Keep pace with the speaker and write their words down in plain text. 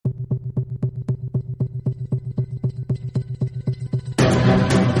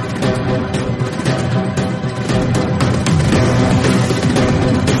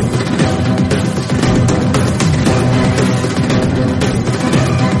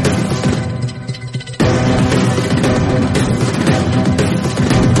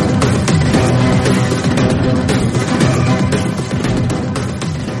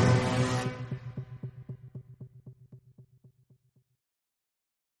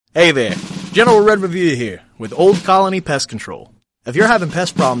Hey there, General Red Review here with Old Colony Pest Control. If you're having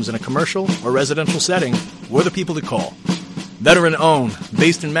pest problems in a commercial or residential setting, we're the people to call. Veteran-owned,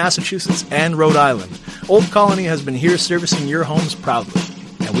 based in Massachusetts and Rhode Island, Old Colony has been here servicing your homes proudly,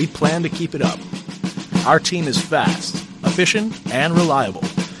 and we plan to keep it up. Our team is fast, efficient, and reliable.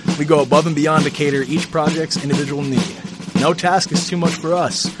 We go above and beyond to cater each project's individual need. No task is too much for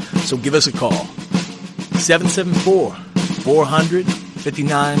us, so give us a call.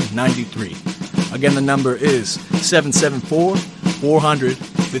 774-400-5993. Again, the number is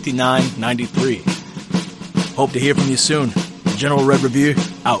 774-400-5993. Hope to hear from you soon. General Red Review,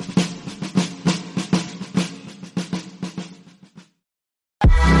 out.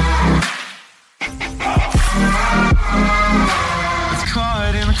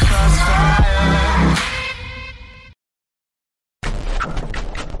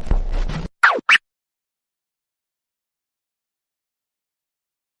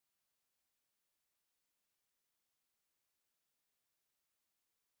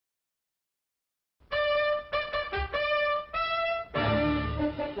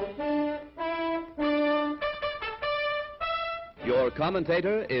 Your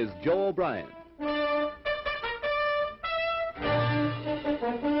commentator is Joe O'Brien.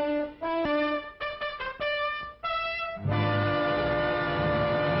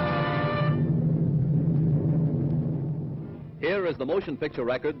 Here is the motion picture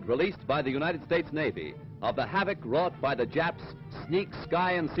record released by the United States Navy of the havoc wrought by the Japs' sneak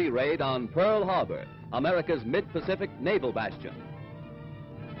sky and sea raid on Pearl Harbor, America's mid-Pacific naval bastion.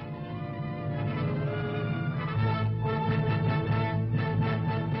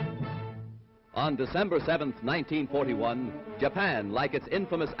 On December 7th, 1941, Japan, like its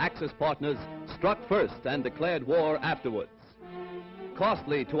infamous Axis partners, struck first and declared war afterwards.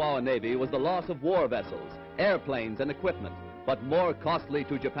 Costly to our Navy was the loss of war vessels, airplanes, and equipment, but more costly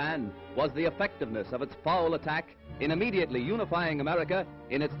to Japan was the effectiveness of its foul attack in immediately unifying America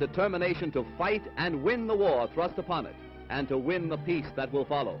in its determination to fight and win the war thrust upon it, and to win the peace that will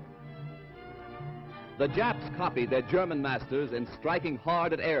follow. The Japs copied their German masters in striking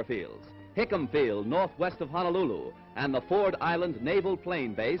hard at airfields. Hickam Field, northwest of Honolulu, and the Ford Island Naval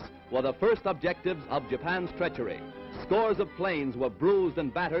Plane Base were the first objectives of Japan's treachery. Scores of planes were bruised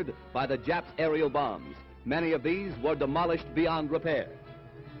and battered by the Japs' aerial bombs. Many of these were demolished beyond repair.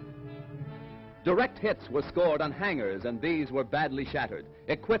 Direct hits were scored on hangars, and these were badly shattered.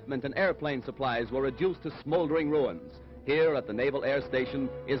 Equipment and airplane supplies were reduced to smoldering ruins. Here at the Naval Air Station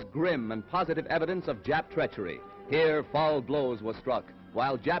is grim and positive evidence of Jap treachery. Here foul blows were struck,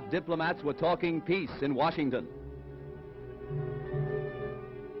 while Jap diplomats were talking peace in Washington.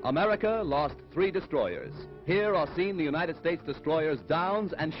 America lost 3 destroyers. Here are seen the United States destroyers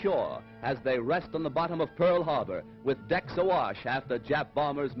Downs and Shore as they rest on the bottom of Pearl Harbor with decks awash after Jap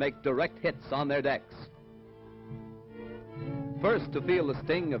bombers make direct hits on their decks. First to feel the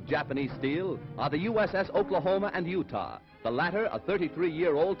sting of Japanese steel are the USS Oklahoma and Utah, the latter a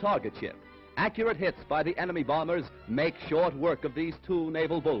 33-year-old target ship. Accurate hits by the enemy bombers make short work of these 2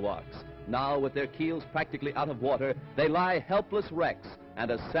 naval bulwarks. Now, with their keels practically out of water, they lie helpless wrecks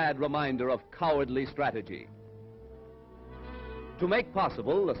and a sad reminder of cowardly strategy. To make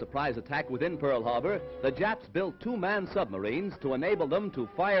possible a surprise attack within Pearl Harbor, the Japs built 2 manned submarines to enable them to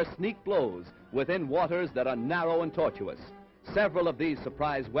fire sneak blows within waters that are narrow and tortuous. Several of these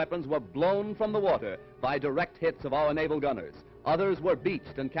surprise weapons were blown from the water by direct hits of our naval gunners. Others were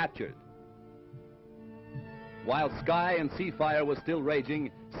beached and captured. While sky and sea fire was still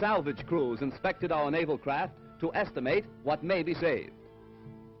raging, salvage crews inspected our naval craft to estimate what may be saved.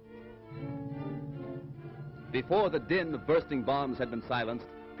 Before the din of bursting bombs had been silenced,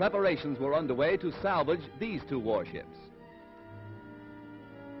 preparations were underway to salvage these 2 warships.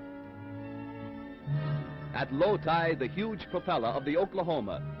 At low tide, the huge propeller of the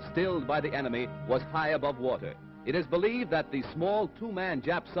Oklahoma, stilled by the enemy, was high above water. It is believed that the small 2-man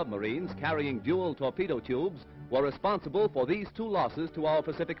Jap submarines carrying dual torpedo tubes were responsible for these 2 losses to our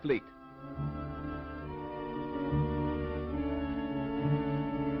Pacific Fleet.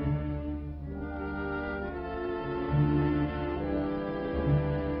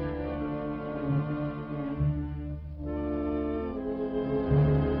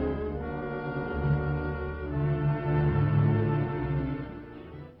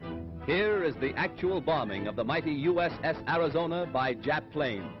 Here is the actual bombing of the mighty USS Arizona by Jap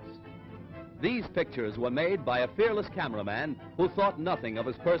planes. These pictures were made by a fearless cameraman who thought nothing of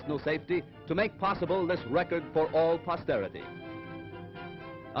his personal safety to make possible this record for all posterity.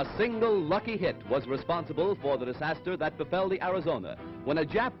 A single lucky hit was responsible for the disaster that befell the Arizona when a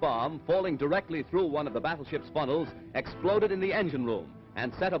Jap bomb falling directly through one of the battleship's funnels exploded in the engine room,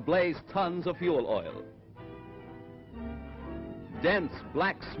 and set ablaze tons of fuel oil. Dense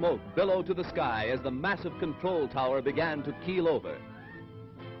black smoke billowed to the sky as the massive control tower began to keel over.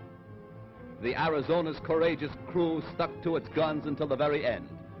 The Arizona's courageous crew stuck to its guns until the very end.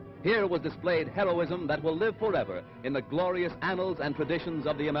 Here was displayed heroism that will live forever in the glorious annals and traditions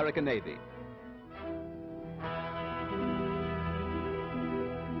of the American Navy.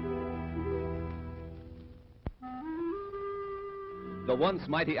 The once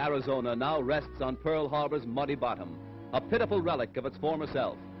mighty Arizona now rests on Pearl Harbor's muddy bottom, a pitiful relic of its former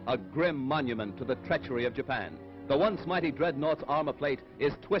self, a grim monument to the treachery of Japan. The once mighty dreadnought's armor plate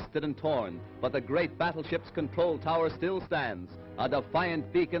is twisted and torn, but the great battleship's control tower still stands, a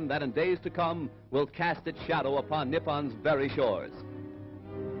defiant beacon that in days to come will cast its shadow upon Nippon's very shores.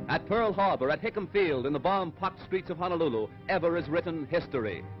 At Pearl Harbor, at Hickam Field, in the bomb-pocked streets of Honolulu, ever is written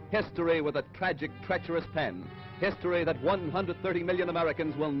history. History with a tragic, treacherous pen. History that 130 million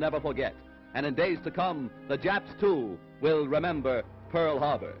Americans will never forget. And in days to come, the Japs, too, will remember Pearl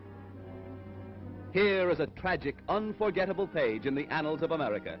Harbor. Here is a tragic, unforgettable page in the annals of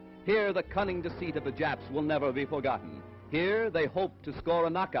America. Here, the cunning deceit of the Japs will never be forgotten. Here, they hoped to score a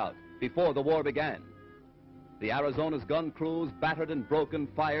knockout before the war began. The Arizona's gun crews, battered and broken,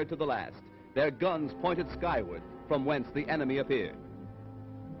 fired to the last. Their guns pointed skyward, from whence the enemy appeared.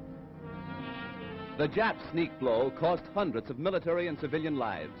 The Jap sneak blow cost hundreds of military and civilian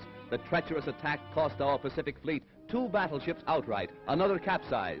lives. The treacherous attack cost our Pacific Fleet 2 battleships outright, another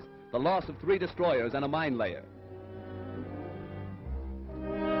capsized, the loss of 3 destroyers and a mine layer.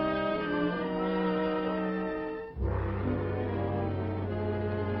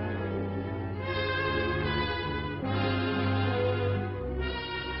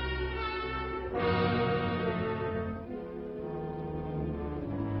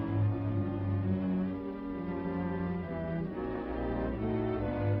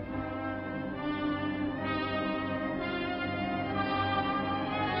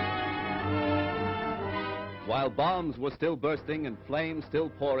 While bombs were still bursting and flames still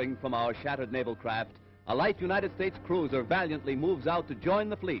pouring from our shattered naval craft, a light United States cruiser valiantly moves out to join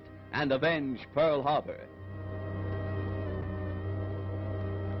the fleet and avenge Pearl Harbor.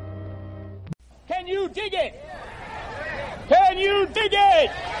 Can you dig it? Can you dig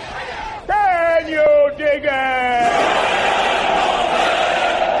it? Can you dig it?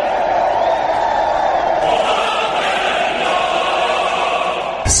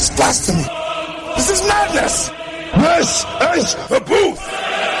 This is blasphemy. This is madness! This is a booth!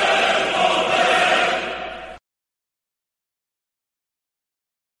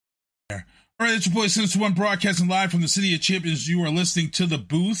 All right, it's your boy Sinister One broadcasting live from the City of Champions. You are listening to The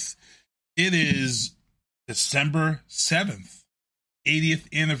Booth. It is December 7th, 80th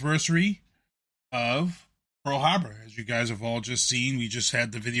anniversary of Pearl Harbor. As you guys have all just seen, we just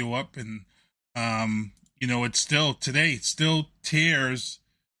had the video up, and, it's still, today, it still tears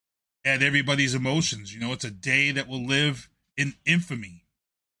at everybody's emotions. It's a day that will live in infamy,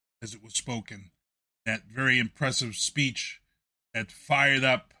 as it was spoken. That very impressive speech that fired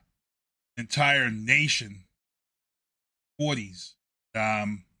up an entire nation. 40s.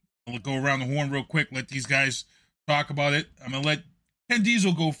 I'll go around the horn real quick, let these guys talk about it. I'm going to let Ken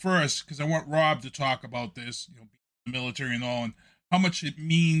Diesel go first, because I want Rob to talk about this, the military and all, and how much it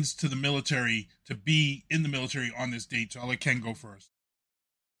means to the military to be in the military on this date. So I'll let Ken go first.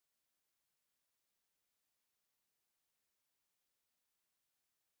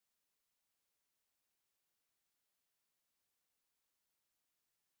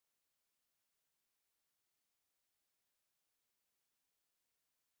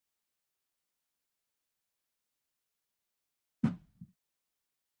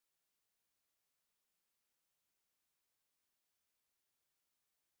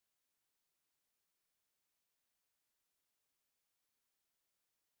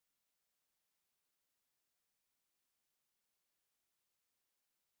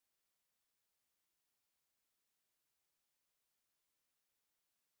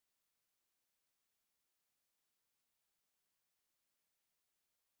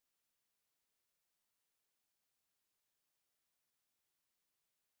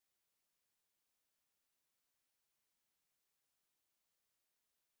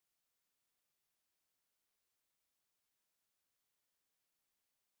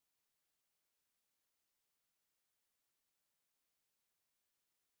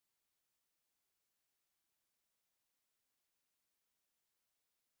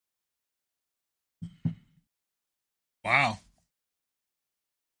 Wow.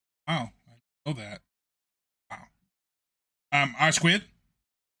 I didn't know that. Wow. R Squid?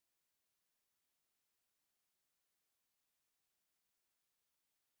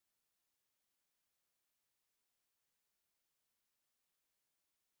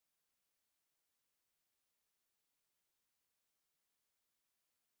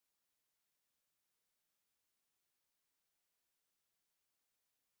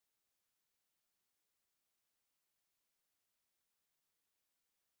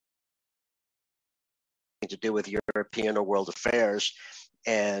 to do with European or world affairs.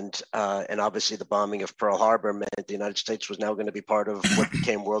 And obviously the bombing of Pearl Harbor meant the United States was now going to be part of what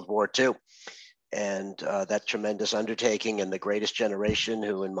became World War II. And that tremendous undertaking, and the greatest generation,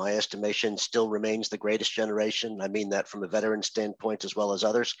 who in my estimation still remains the greatest generation. I mean that from a veteran standpoint as well as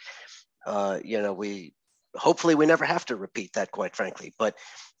others. Hopefully we never have to repeat that, quite frankly. But,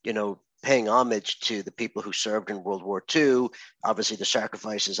 paying homage to the people who served in World War II, obviously the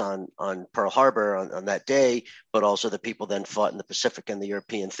sacrifices on Pearl Harbor on that day, but also the people then fought in the Pacific and the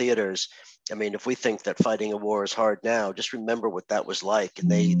European theaters. I mean, if we think that fighting a war is hard now, just remember what that was like. And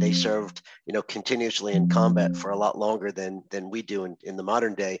they served, continuously in combat for a lot longer than we do in the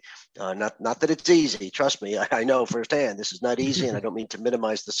modern day. Not that it's easy. Trust me, I know firsthand this is not easy, and I don't mean to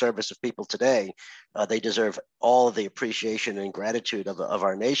minimize the service of people today. They deserve all of the appreciation and gratitude of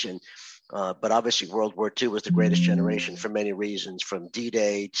our nation. But obviously, World War II was the greatest generation for many reasons, from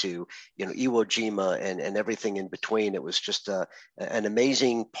D-Day to Iwo Jima and everything in between. It was just an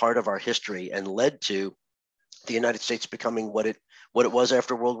amazing part of our history, and led to the United States becoming what it was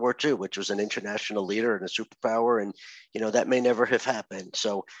after World War II, which was an international leader and a superpower. And that may never have happened.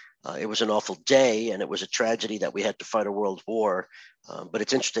 So it was an awful day, and it was a tragedy that we had to fight a world war. But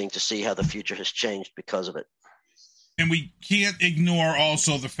it's interesting to see how the future has changed because of it. And we can't ignore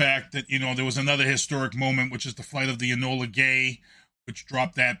also the fact that, there was another historic moment, which is the flight of the Enola Gay, which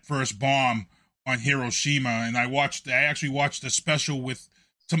dropped that first bomb on Hiroshima. And I actually watched a special with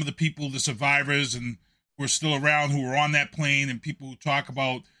some of the people, the survivors, and who are still around, who were on that plane, and people who talk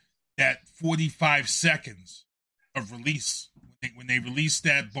about that 45 seconds of release. When they released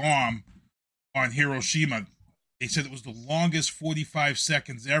that bomb on Hiroshima, they said it was the longest 45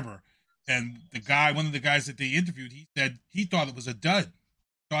 seconds ever. And one of the guys that they interviewed, he said he thought it was a dud.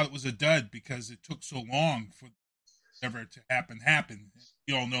 Because it took so long for whatever to happen.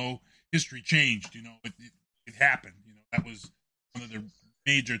 You all know history changed. It happened. That was one of the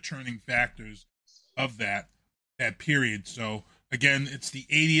major turning factors of that period. So again, it's the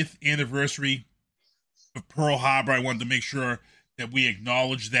 80th anniversary of Pearl Harbor. I wanted to make sure that we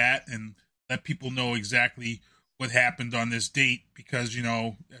acknowledge that and let people know exactly what happened on this date, because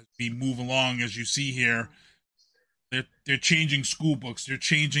as we move along, as you see here, they're changing school books, they're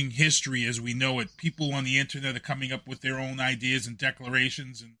changing history as we know it. People on the internet are coming up with their own ideas and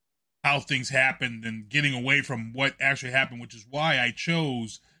declarations and how things happened, and getting away from what actually happened, which is why I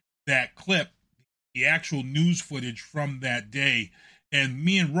chose that clip, the actual news footage from that day. And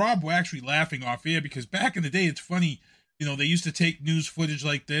me and Rob were actually laughing off air, because back in the day, it's funny, they used to take news footage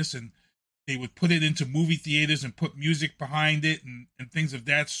like this and they would put it into movie theaters and put music behind it and things of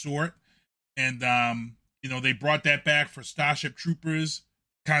that sort. And, they brought that back for Starship Troopers,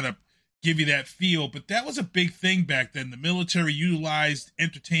 kind of give you that feel. But that was a big thing back then. The military utilized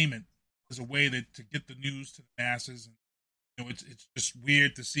entertainment as a way to get the news to the masses. And, it's just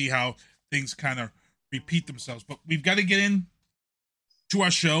weird to see how things kind of repeat themselves. But we've got to get in to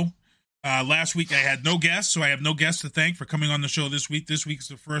our show. Last week I had no guests, so I have no guests to thank for coming on the show this week. This week is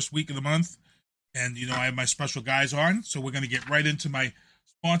the first week of the month, and I have my special guys on, so we're going to get right into my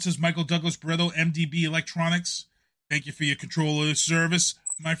sponsors. Michael Douglas Barreto, MDB Electronics. Thank you for your controller service,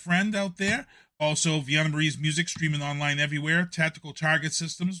 my friend out there. Also, Vianna Marie's Music, streaming online everywhere. Tactical Target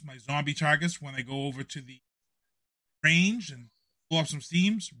Systems, my zombie targets when I go over to the range and blow up some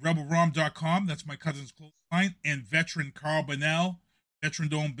steams. RebelRom.com, that's my cousin's close line. And veteran Carl Bonnell,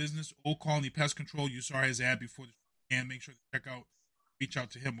 veteran-owned business, Old Colony Pest Control. You saw his ad before the show, and make sure to reach out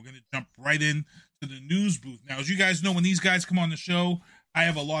to him. We're going to jump right in to the news booth. Now, as you guys know, when these guys come on the show, I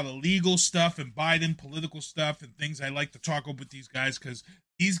have a lot of legal stuff and Biden political stuff and things I like to talk about with these guys, because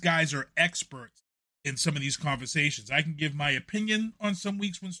these guys are experts in some of these conversations. I can give my opinion on some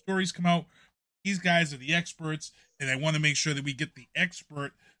weeks when stories come out. These guys are the experts, and I want to make sure that we get the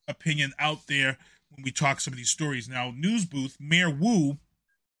expert opinion out there when we talk some of these stories. Now, news booth, Mayor Wu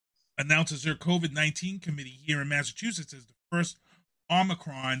announces their COVID-19 committee here in Massachusetts as the first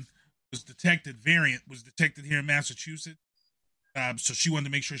Omicron variant was detected here in Massachusetts. So she wanted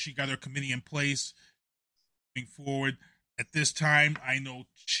to make sure she got her committee in place moving forward. At this time, I know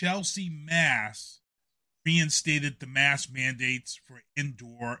Chelsea, Mass. reinstated the mask mandates for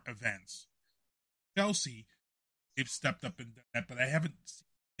indoor events. Chelsea, they've stepped up and done that, but I haven't seen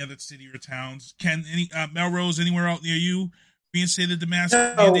any other city or towns. Ken, Melrose, anywhere out near you, reinstated the mask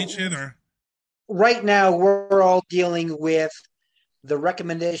mandates yet? Or? Right now, we're all dealing with the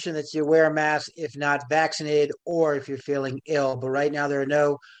recommendation that you wear a mask if not vaccinated or if you're feeling ill. But right now, there are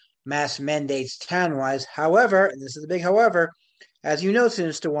no mask mandates town-wise. However, and this is the big however, as you know,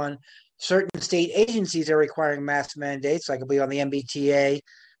 Sinister One, certain state agencies are requiring mask mandates, like I believe on the MBTA,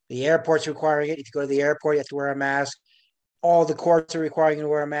 The airport's requiring it. If you go to the airport, you have to wear a mask. All the courts are requiring you to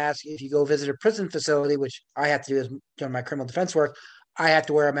wear a mask. If you go visit a prison facility, which I have to do during my criminal defense work, I have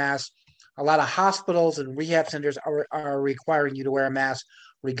to wear a mask. A lot of hospitals and rehab centers are requiring you to wear a mask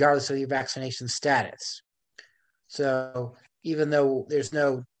regardless of your vaccination status. So even though there's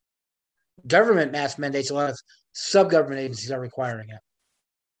no government mask mandates, a lot of sub-government agencies are requiring it.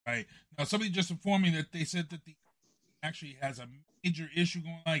 Right. Now, somebody just informed me that they said that the actually has a major issue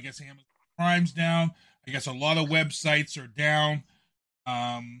going on. I guess Amazon Prime's down. I guess a lot of websites are down.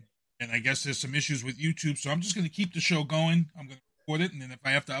 And I guess there's some issues with YouTube. So I'm just going to keep the show going. I'm going to record it. And then if I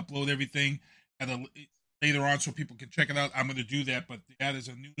have to upload everything later on so people can check it out, I'm going to do that. But that is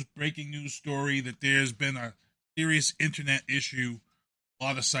a breaking news story that there's been a serious internet issue. A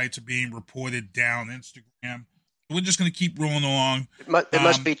lot of sites are being reported down. Instagram. We're just going to keep rolling along. It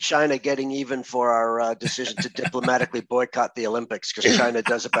must be China getting even for our decision to diplomatically boycott the Olympics, because China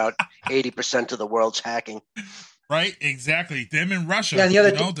does about 80% of the world's hacking. Right, exactly. Them and Russia, yeah,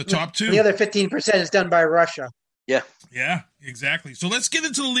 and the top two. The other 15% is done by Russia. Yeah, exactly. So let's get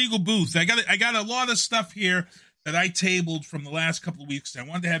into the legal booth. I got a lot of stuff here that I tabled from the last couple of weeks. I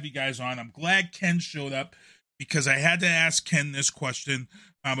wanted to have you guys on. I'm glad Ken showed up, because I had to ask Ken this question.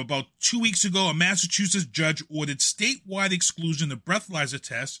 About 2 weeks ago, a Massachusetts judge ordered statewide exclusion of breathalyzer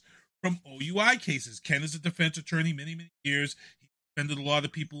tests from OUI cases. Ken is a defense attorney, many, many years. He defended a lot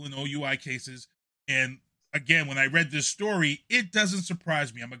of people in OUI cases. And again, when I read this story, it doesn't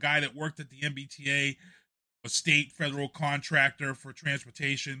surprise me. I'm a guy that worked at the MBTA, a state federal contractor for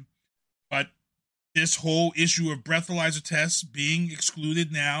transportation. But this whole issue of breathalyzer tests being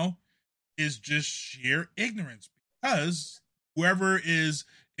excluded now is just sheer ignorance, because whoever is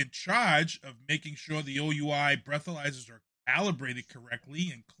in charge of making sure the OUI breathalyzers are calibrated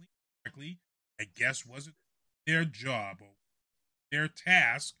correctly and cleaned correctly, I guess wasn't their job or their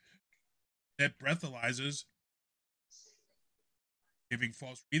task, that breathalyzers giving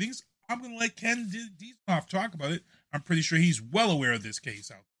false readings. I'm going to let Ken Diesenhof talk about it. I'm pretty sure he's well aware of this case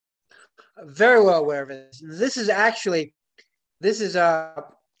out there. Very well aware of it. This is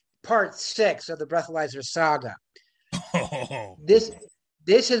part 6 of the breathalyzer saga. Oh. This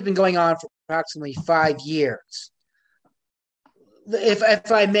has been going on for approximately 5 years.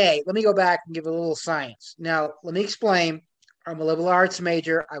 If I may, let me go back and give a little science. Now, let me explain. I'm a liberal arts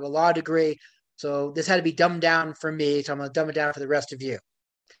major. I have a law degree. So this had to be dumbed down for me. So I'm going to dumb it down for the rest of you.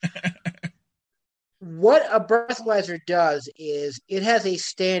 What a breathalyzer does is it has a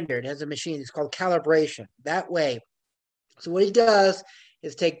standard, it has a machine. It's called calibration. That way. So what it does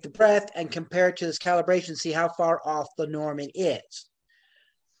is take the breath and compare it to this calibration, see how far off the norm it is.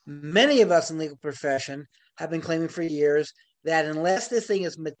 Many of us in the legal profession have been claiming for years that unless this thing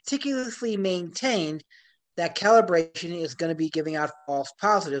is meticulously maintained, that calibration is going to be giving out false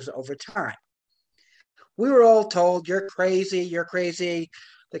positives over time. We were all told, you're crazy.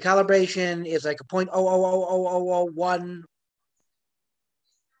 The calibration is like a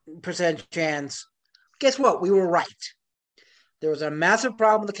 0.00001% chance. Guess what? We were right. There was a massive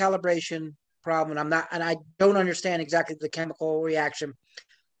problem with the calibration problem, and I don't understand exactly the chemical reaction,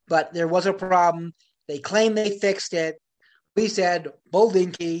 but there was a problem. They claimed they fixed it. We said, bull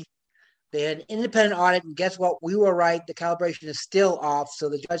dinky. They had an independent audit, and guess what? We were right. The calibration is still off. So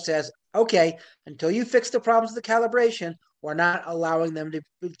the judge says, okay, until you fix the problems with the calibration, we're not allowing them to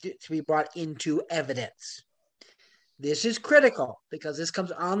be brought into evidence. This is critical because this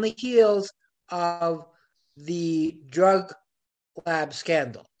comes on the heels of the drug lab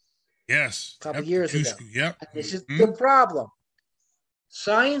scandal. Yes. A couple years ago. Yep. And this is the problem.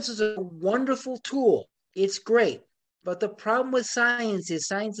 Science is a wonderful tool. It's great. But the problem with science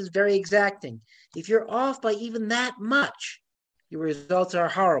is very exacting. If you're off by even that much, your results are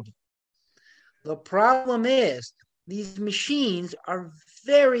horrible. The problem is these machines are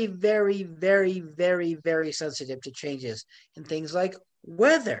very, very, very, very, very sensitive to changes in things like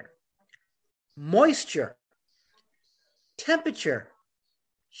weather, moisture, temperature,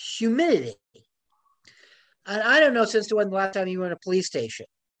 humidity. And I don't know since when the last time you were in a police station.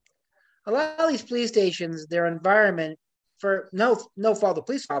 A lot of these police stations, their environment, for no fault of the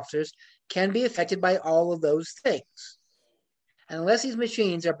police officers, can be affected by all of those things. And unless these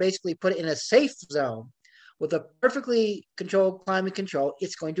machines are basically put in a safe zone with a perfectly controlled climate control,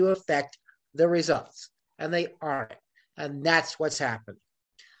 it's going to affect the results. And they aren't. And that's what's happening.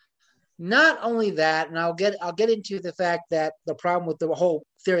 Not only that, and I'll get into the fact that the problem with the whole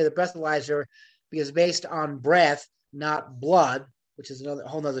theory of the breathalyzer is based on breath, not blood, which is a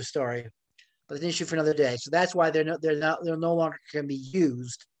whole nother story, but it's an issue for another day. So that's why they're no longer can be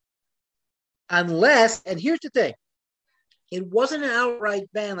used unless, and here's the thing, It wasn't an outright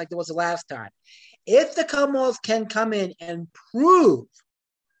ban like there was the last time. If the Commonwealth can come in and prove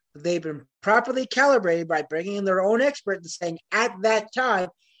they've been properly calibrated by bringing in their own expert and saying at that time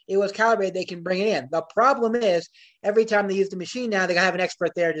it was calibrated, they can bring it in. The problem is every time they use the machine now, they gotta have an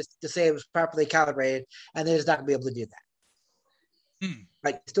expert there just to say it was properly calibrated, and they're just not gonna be able to do that.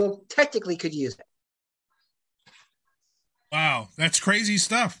 Like, still technically could use it. Wow, that's crazy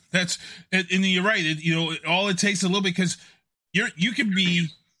stuff. And you're right. All it takes a little bit, because you can be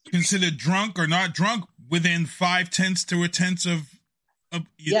considered drunk or not drunk within 0.5 to a tenth of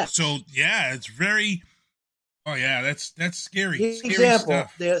yes. So yeah, it's very. Oh yeah, that's scary. Scary example,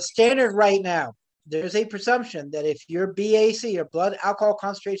 stuff. The standard right now, there's a presumption that if your BAC, your blood alcohol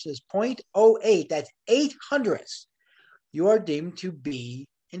concentration, is 0.08, that's 0.08, you are deemed to be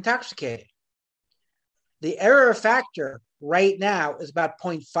intoxicated. The error factor right now is about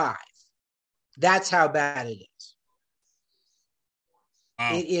 0.5. That's how bad it is.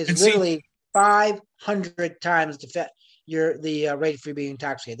 Wow. It is literally 500 times the rate for being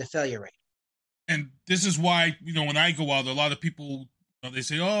intoxicated, the failure rate. And this is why, when I go out, a lot of people, they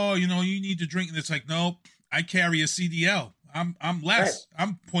say, oh, you need to drink. And it's like, no, I carry a CDL. I'm less. Right.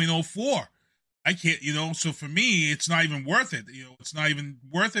 I'm 0.04. I can't, so for me, it's not even worth it. It's not even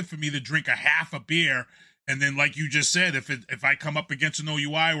worth it for me to drink a half a beer. And then, like you just said, if I come up against an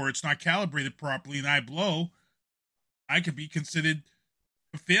OUI where it's not calibrated properly and I blow, I could be considered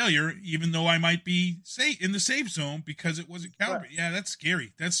a failure, even though I might be in the safe zone because it wasn't calibrated. Right. Yeah, that's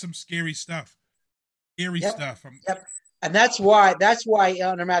scary. That's some scary stuff. Scary stuff. Yep. And that's why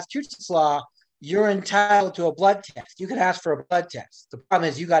under Massachusetts law, you're entitled to a blood test. You can ask for a blood test. The problem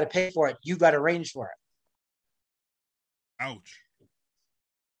is you got to pay for it. You got to arrange for it. Ouch.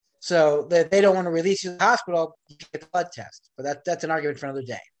 So they don't want to release you to the hospital, you get the blood test. But that's an argument for another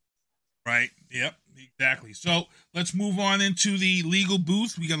day. Right. Yep. Exactly. So let's move on into the legal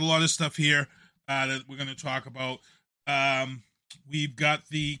booth. We got a lot of stuff here that we're going to talk about. We've got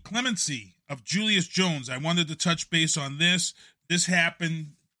the clemency of Julius Jones. I wanted to touch base on this. This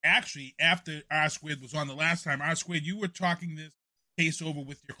happened actually after R Squared was on the last time. R Squared, you were talking this case over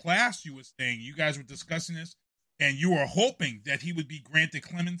with your class. You were saying you guys were discussing this, and you were hoping that he would be granted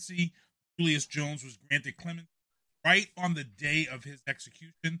clemency. Julius Jones was granted clemency right on the day of his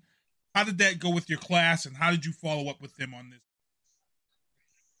execution. How did that go with your class, and how did you follow up with them on this?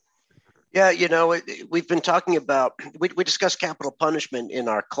 Yeah, we've been talking about, we discuss capital punishment in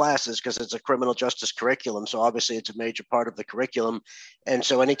our classes because it's a criminal justice curriculum. So obviously it's a major part of the curriculum. And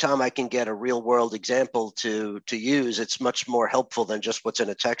so anytime I can get a real world example to use, it's much more helpful than just what's in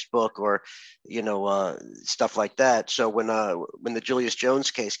a textbook or, stuff like that. So when the Julius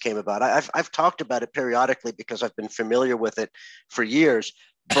Jones case came about, I've talked about it periodically because I've been familiar with it for years,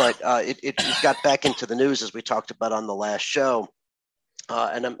 but it got back into the news as we talked about on the last show.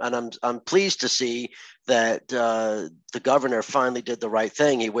 And I'm pleased to see that the governor finally did the right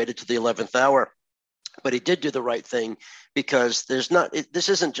thing. He waited to the 11th hour, but he did do the right thing because this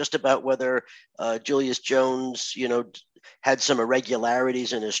isn't just about whether Julius Jones, had some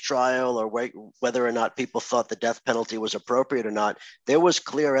irregularities in his trial or whether or not people thought the death penalty was appropriate or not. There was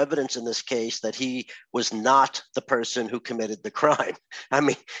clear evidence in this case that he was not the person who committed the crime. I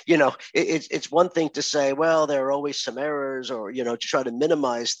mean, it's one thing to say, well, there are always some errors or, to try to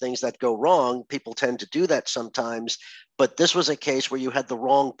minimize things that go wrong. People tend to do that sometimes. But this was a case where you had the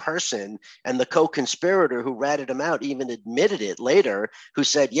wrong person, and the co-conspirator who ratted him out even admitted it later, who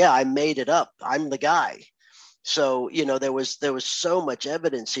said, yeah, I made it up. I'm the guy. So, there was so much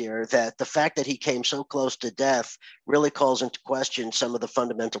evidence here that the fact that he came so close to death really calls into question some of the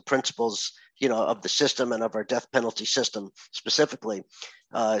fundamental principles, of the system and of our death penalty system specifically.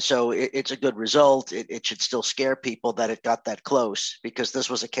 So it's a good result. It should still scare people that it got that close, because this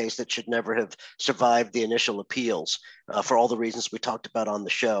was a case that should never have survived the initial appeals for all the reasons we talked about on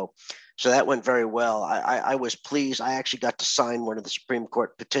the show. So that went very well. I was pleased. I actually got to sign one of the Supreme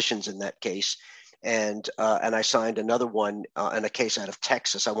Court petitions in that case. And I signed another one in a case out of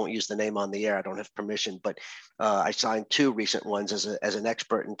Texas. I won't use the name on the air. I don't have permission, but I signed two recent ones as an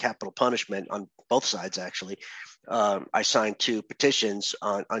expert in capital punishment on both sides, actually. I signed two petitions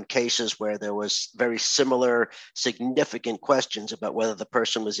on cases where there was very similar significant questions about whether the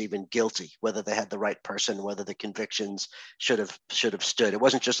person was even guilty, whether they had the right person, whether the convictions should have stood. It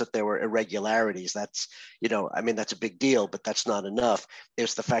wasn't just that there were irregularities. That's, that's a big deal, but that's not enough.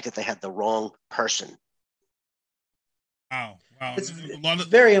 It's the fact that they had the wrong person. Wow. It's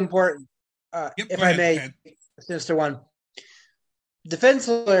very important. If I may, Mr. One. Defense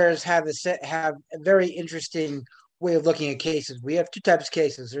lawyers have a very interesting way of looking at cases. We have two types of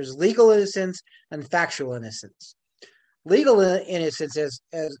cases. There's legal innocence and factual innocence. Legal innocence,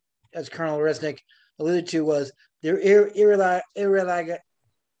 as Colonel Resnick alluded to, was their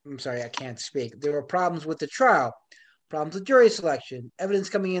I'm sorry, I can't speak. There were problems with the trial, problems with jury selection, evidence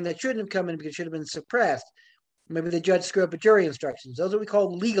coming in that shouldn't have come in because it should have been suppressed. Maybe the judge screwed up with jury instructions. Those are what we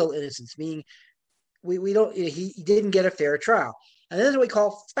call legal innocence, meaning we don't he didn't get a fair trial. And then there's what we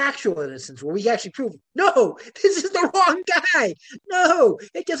call factual innocence, where we actually prove, no, this is the wrong guy. No,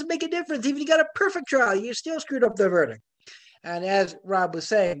 it doesn't make a difference. Even if you got a perfect trial, you still screwed up the verdict. And as Rob was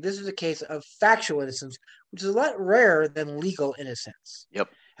saying, this is a case of factual innocence, which is a lot rarer than legal innocence. Yep.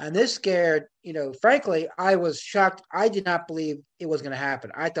 And this scared, frankly, I was shocked. I did not believe it was going to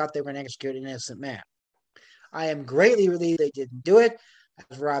happen. I thought they were going to execute an innocent man. I am greatly relieved they didn't do it.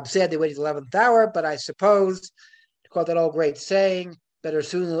 As Rob said, they waited the 11th hour, but I suppose, to quote that old great saying, better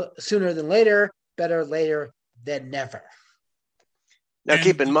sooner than later, better later than never. Now,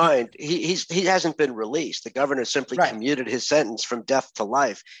 keep in mind, he hasn't been released. The governor simply commuted his sentence from death to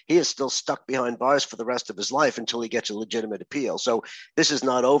life. He is still stuck behind bars for the rest of his life until he gets a legitimate appeal. So this is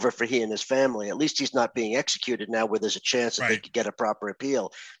not over for he and his family. At least he's not being executed now, where there's a chance that they could get a proper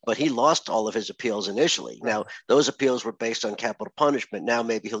appeal. But he lost all of his appeals initially. Now, those appeals were based on capital punishment. Now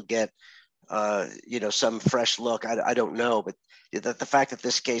maybe he'll get some fresh look. I don't know, but the fact that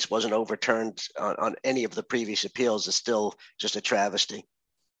this case wasn't overturned on any of the previous appeals is still just a travesty.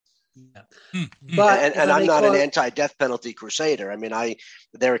 Yeah. But I'm not an anti-death penalty crusader. I mean,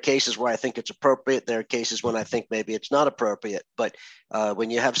 there are cases where I think it's appropriate. There are cases when I think maybe it's not appropriate. But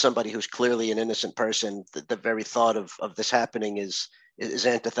when you have somebody who's clearly an innocent person, the very thought of this happening is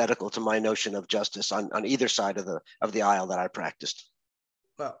antithetical to my notion of justice on either side of the aisle that I practiced.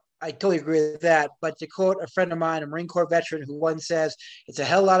 Well, I totally agree with that. But to quote a friend of mine, a Marine Corps veteran, who once says, "It's a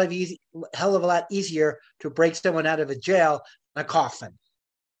hell of a lot easier to break someone out of a jail than a coffin."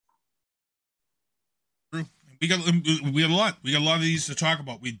 We got a lot. We got a lot of these to talk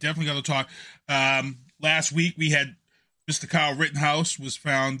about. We definitely got to talk. Last week we had Mr. Kyle Rittenhouse was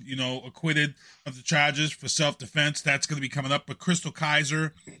found, acquitted of the charges for self-defense. That's going to be coming up. But Crystal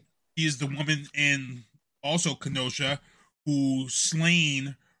Kaiser, he is the woman in also Kenosha who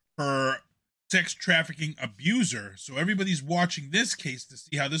slain her sex trafficking abuser. So everybody's watching this case to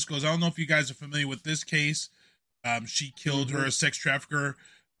see how this goes. I don't know if you guys are familiar with this case. She killed her sex trafficker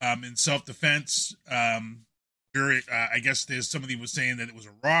in self-defense. I guess somebody was saying that it was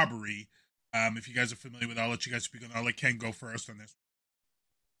a robbery. If you guys are familiar with it, I'll let you guys speak on it. I'll let Ken go first on this.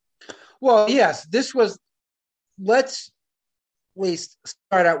 Well, yes, let's at least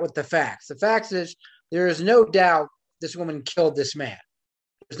start out with the facts. The facts is there is no doubt this woman killed this man.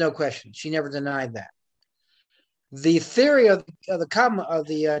 There's no question. She never denied that. The theory of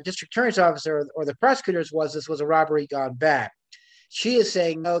the district attorney's office or the prosecutors was this was a robbery gone bad. She is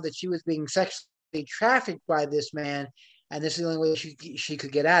saying no, that she was being sexually trafficked by this man, and this is the only way she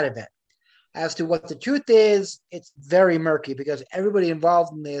could get out of it. As to what the truth is, it's very murky because everybody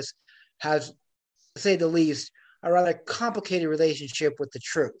involved in this has, to say the least, a rather complicated relationship with the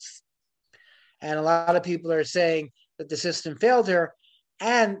truth. And a lot of people are saying that the system failed her.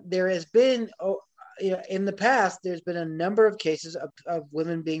 And there has been, in the past, there's been a number of cases of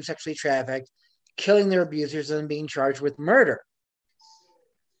women being sexually trafficked, killing their abusers, and being charged with murder.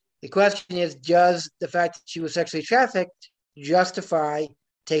 The question is, does the fact that she was sexually trafficked justify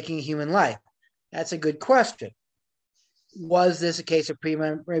taking a human life? That's a good question. Was this a case of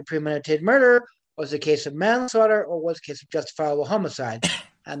premeditated murder? Was it a case of manslaughter? Or was it a case of justifiable homicide?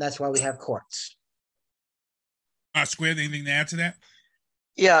 And that's why we have courts. Square, anything to add to that?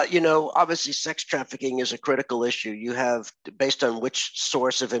 Yeah, obviously sex trafficking is a critical issue. You have, based on which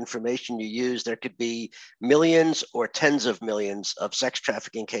source of information you use, there could be millions or tens of millions of sex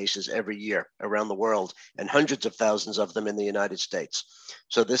trafficking cases every year around the world, and hundreds of thousands of them in the United States.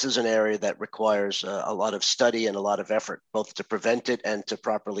 So this is an area that requires a lot of study and a lot of effort, both to prevent it and to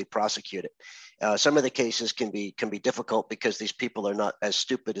properly prosecute it. Some of the cases can be difficult because these people are not as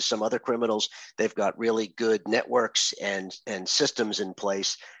stupid as some other criminals. They've got really good networks and systems in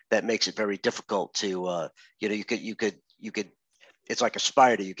place that makes it very difficult to you could it's like a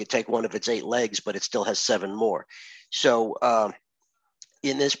spider. You could take one of its 8 legs, but it still has 7 more. So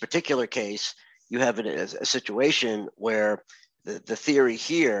in this particular case, you have a situation where the theory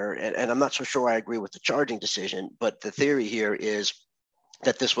here, and I'm not so sure I agree with the charging decision, but the theory here is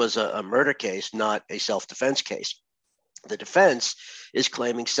that this was a murder case, not a self-defense case. The defense is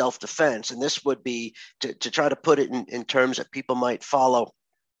claiming self-defense, and this would be, to try to put it in terms that people might follow,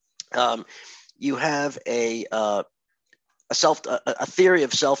 you have a a theory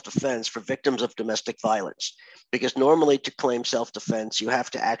of self-defense for victims of domestic violence, because normally to claim self-defense, you have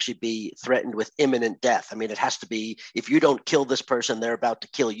to actually be threatened with imminent death. I mean, it has to be, if you don't kill this person, they're about to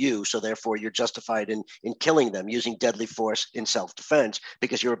kill you. So therefore you're justified in killing them using deadly force in self-defense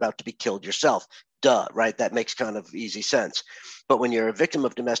because you're about to be killed yourself. Duh, right? That makes kind of easy sense. But when you're a victim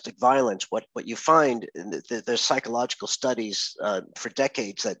of domestic violence, what you find, there's psychological studies for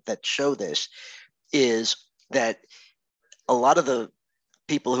decades that show this, is that a lot of the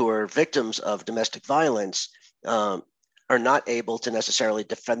people who are victims of domestic violence are not able to necessarily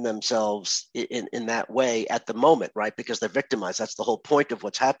defend themselves in that way at the moment, right? Because they're victimized. That's the whole point of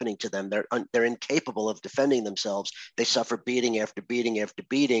what's happening to them. They're incapable of defending themselves. They suffer beating after beating after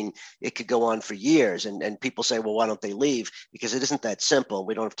beating. It could go on for years. And people say, well, why don't they leave? Because it isn't that simple.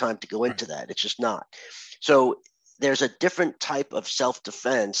 We don't have time to go into that. It's just not. So there's a different type of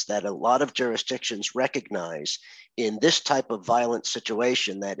self-defense that a lot of jurisdictions recognize in this type of violent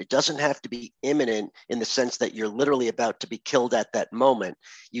situation, that it doesn't have to be imminent in the sense that you're literally about to be killed at that moment.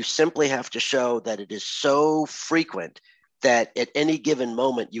 You simply have to show that it is so frequent that at any given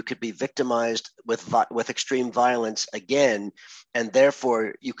moment you could be victimized with extreme violence again, and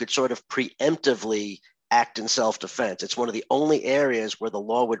therefore you could sort of preemptively act in self-defense. It's one of the only areas where the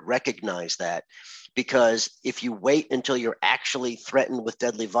law would recognize that, because if you wait until you're actually threatened with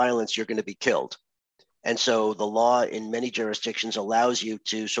deadly violence, you're going to be killed. And so the law in many jurisdictions allows you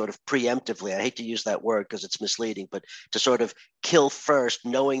to sort of preemptively, I hate to use that word because it's misleading, but to sort of kill first,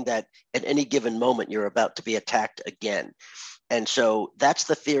 knowing that at any given moment you're about to be attacked again. And so that's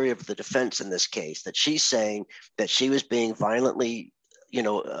the theory of the defense in this case, that she's saying that she was being violently,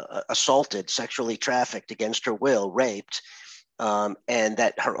 assaulted, sexually trafficked against her will, raped, and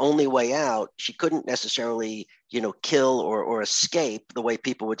that her only way out, she couldn't necessarily, kill or escape the way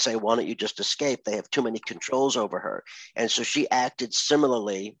people would say, why don't you just escape? They have too many controls over her. And so she acted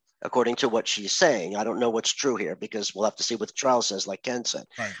similarly, according to what she's saying. I don't know what's true here because we'll have to see what the trial says, like Ken said.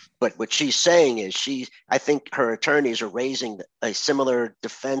 Right. But what she's saying is I think her attorneys are raising a similar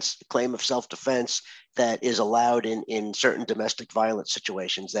claim of self-defense that is allowed in certain domestic violence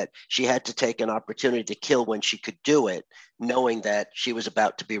situations, that she had to take an opportunity to kill when she could do it, knowing that she was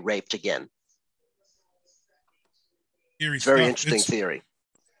about to be raped again. It's very interesting theory.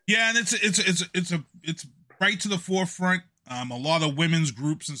 Yeah, and it's right to the forefront. A lot of women's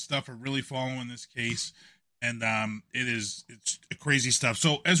groups and stuff are really following this case, and it's crazy stuff.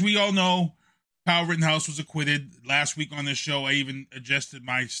 So as we all know, Kyle Rittenhouse was acquitted. Last week on this show, I even adjusted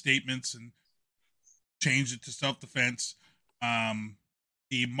my statements and changed it to self-defense.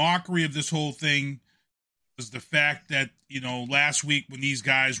 The mockery of this whole thing was the fact that, last week when these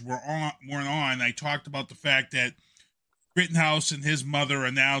guys weren't on, I talked about the fact that Rittenhouse and his mother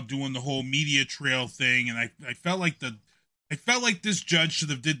are now doing the whole media trail thing, and I felt like this judge should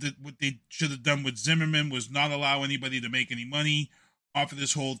have did what they should have done with Zimmerman, was not allow anybody to make any money off of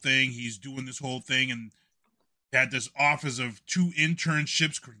this whole thing. He's doing this whole thing and had this offers of 2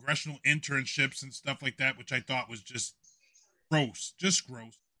 internships, congressional internships and stuff like that, which I thought was just gross.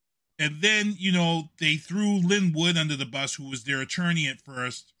 And then, they threw Lynn Wood under the bus, who was their attorney at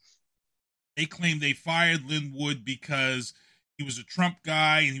first. They claimed they fired Lynn Wood because he was a Trump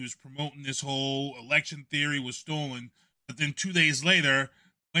guy and he was promoting this whole election theory was stolen. But then 2 days later,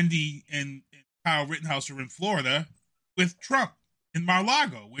 Wendy and Kyle Rittenhouse are in Florida with Trump in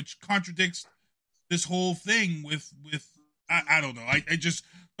Mar-a-Lago, which contradicts this whole thing with I don't know. I just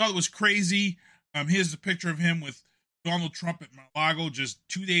thought it was crazy. Here's a picture of him with Donald Trump at Mar-a-Lago just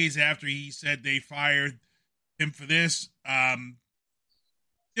 2 days after he said they fired him for this.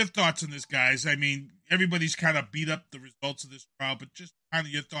 Your thoughts on this, guys? I mean, everybody's kind of beat up the results of this trial, but just kind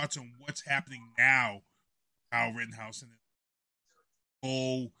of your thoughts on what's happening now, Kyle Rittenhouse, and the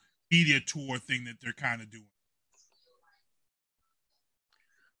whole media tour thing that they're kind of doing.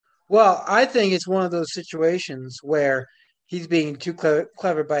 Well, I think it's one of those situations where he's being too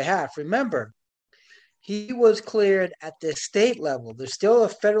clever by half. Remember, he was cleared at the state level. There's still a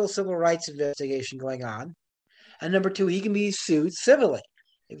federal civil rights investigation going on. And number 2, he can be sued civilly.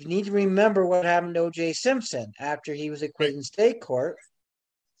 If you need to remember what happened to O.J. Simpson after he was acquitted in state court,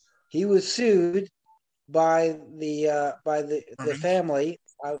 he was sued by the family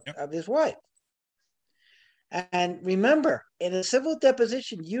of his wife. And remember, in a civil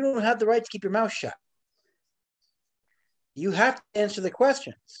deposition, you don't have the right to keep your mouth shut. You have to answer the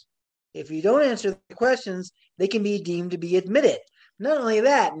questions. If you don't answer the questions, they can be deemed to be admitted. Not only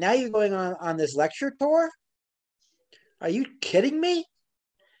that, now you're going on this lecture tour? Are you kidding me?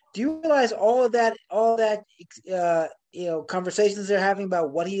 Do you realize all that conversations they're having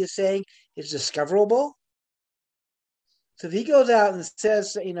about what he is saying is discoverable? So if he goes out and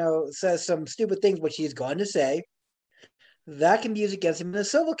says some stupid things, which he's going to say, that can be used against him in a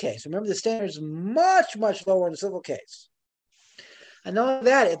civil case. Remember, the standard is much, much lower in a civil case. And not only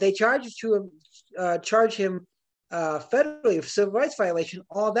that, if they charge him federally for civil rights violation,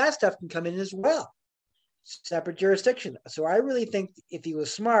 all that stuff can come in as well. Separate jurisdiction. So I really think if he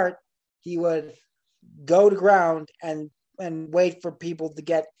was smart, he would go to ground and wait for people to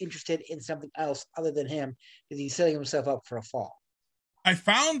get interested in something else other than him, because he's setting himself up for a fall. I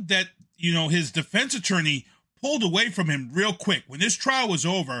found that, his defense attorney pulled away from him real quick. When this trial was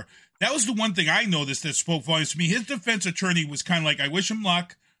over, that was the one thing I noticed that spoke volumes to me. His defense attorney was kind of like, I wish him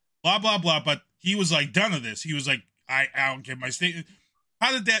luck, blah, blah, blah, but he was like, done with this. He was like, I don't give my statement.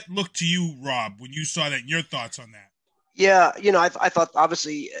 How did that look to you, Rob, when you saw that, and your thoughts on that? Yeah, I thought,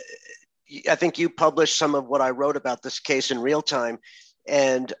 obviously, I think you published some of what I wrote about this case in real time.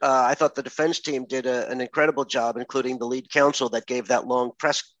 And I thought the defense team did an incredible job, including the lead counsel that gave that long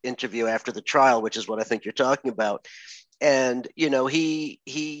press interview after the trial, which is what I think you're talking about. And,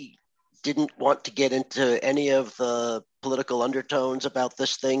 he didn't want to get into any of the political undertones about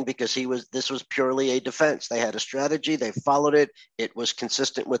this thing, because this was purely a defense. They had a strategy, they followed it. It was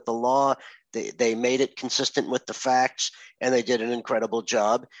consistent with the law. They made it consistent with the facts, and they did an incredible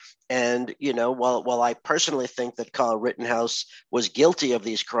job. And, while I personally think that Kyle Rittenhouse was guilty of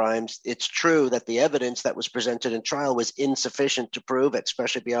these crimes, it's true that the evidence that was presented in trial was insufficient to prove it,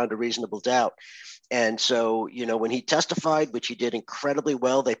 especially beyond a reasonable doubt. And so, when he testified, which he did incredibly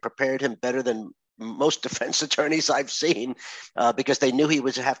well, they prepared him better than most defense attorneys I've seen, because they knew he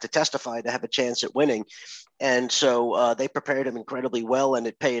would have to testify to have a chance at winning. And so they prepared him incredibly well, and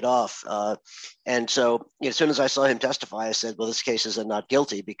it paid off. And so as soon as I saw him testify, I said, well, this case is a not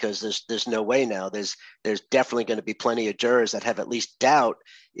guilty, because there's no way now. There's definitely going to be plenty of jurors that have at least doubt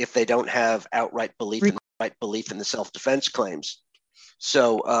if they don't have outright belief in the self-defense claims.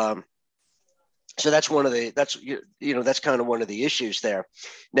 So that's that's kind of one of the issues there.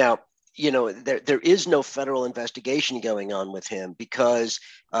 Now, there is no federal investigation going on with him, because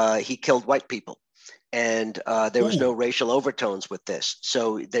he killed white people. And there was no racial overtones with this.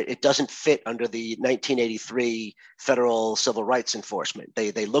 So it doesn't fit under the 1983 federal civil rights enforcement.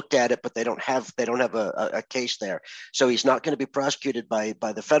 They looked at it, but they don't have a case there. So he's not going to be prosecuted by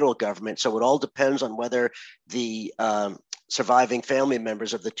the federal government. So it all depends on whether the surviving family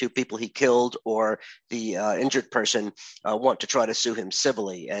members of the two people he killed or the injured person want to try to sue him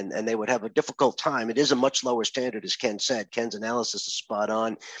civilly, and they would have a difficult time. It is a much lower standard, as Ken said. Ken's analysis is spot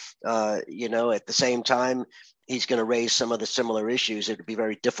on. At the same time, he's going to raise some of the similar issues. It would be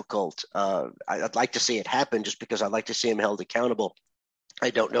very difficult. I'd like to see it happen, just because I'd like to see him held accountable. I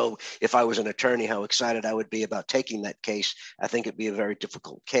don't know if I was an attorney how excited I would be about taking that case. I think it'd be a very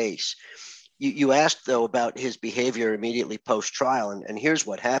difficult case. You asked, though, about his behavior immediately post-trial, and here's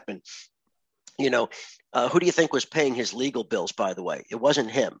what happened. Who do you think was paying his legal bills, by the way? It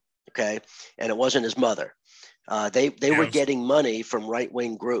wasn't him, okay? And it wasn't his mother. They were getting money from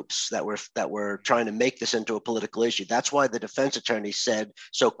right-wing groups that were trying to make this into a political issue. That's why the defense attorney said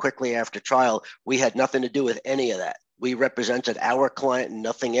so quickly after trial, we had nothing to do with any of that. We represented our client and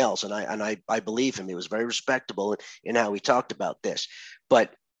nothing else. And I believe him. He was very respectable in how he talked about this.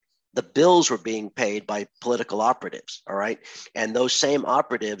 But the bills were being paid by political operatives, all right? And those same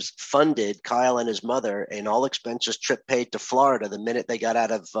operatives funded Kyle and his mother an all expenses trip paid to Florida the minute they got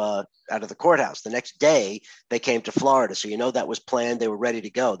out of the courthouse. The next day, they came to Florida. So that was planned. They were ready to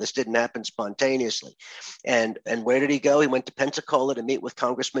go. This didn't happen spontaneously. And where did he go? He went to Pensacola to meet with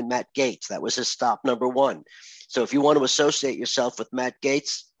Congressman Matt Gaetz. That was his stop number one. So if you want to associate yourself with Matt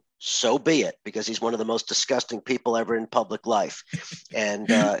Gaetz, so be it, because he's one of the most disgusting people ever in public life. And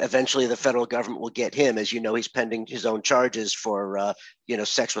eventually the federal government will get him. As you know, he's pending his own charges for,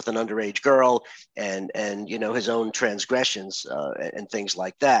 sex with an underage girl and his own transgressions and things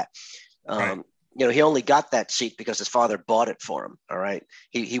like that. Right. He only got that seat because his father bought it for him. All right.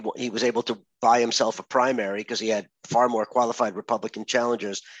 He was able to buy himself a primary because he had far more qualified Republican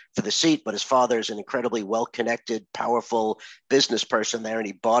challengers for the seat, but his father is an incredibly well-connected, powerful business person there, and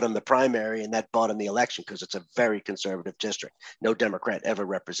he bought him the primary, and that bought him the election because it's a very conservative district. No Democrat ever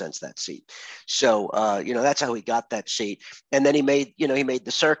represents that seat. So, that's how he got that seat. And then he made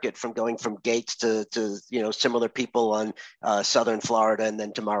the circuit from going from Gaetz to similar people on Southern Florida and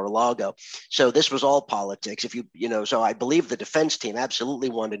then to Mar-a-Lago. So this was all politics. So I believe the defense team absolutely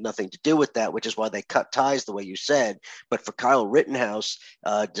wanted nothing to do with that, which is why they cut ties the way you said. But for Kyle Rittenhouse,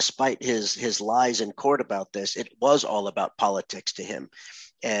 despite his lies in court about this, it was all about politics to him.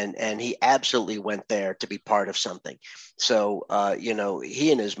 And he absolutely went there to be part of something. So,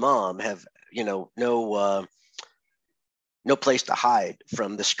 he and his mom have, no no place to hide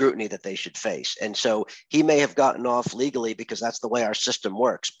from the scrutiny that they should face. And so he may have gotten off legally because that's the way our system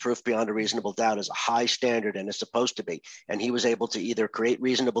works. Proof beyond a reasonable doubt is a high standard and is supposed to be. And he was able to either create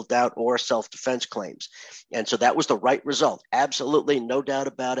reasonable doubt or self-defense claims. And so that was the right result. Absolutely no doubt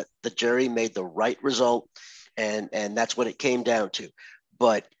about it. The jury made the right result. And that's what it came down to.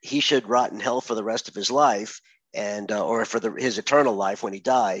 But he should rot in hell for the rest of his life, and or for his eternal life when he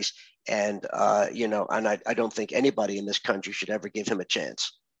dies. And, and I don't think anybody in this country should ever give him a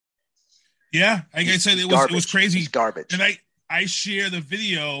chance. Yeah, like I said, it was crazy. He's garbage. And I shared a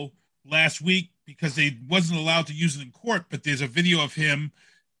video last week because they wasn't allowed to use it in court, but there's a video of him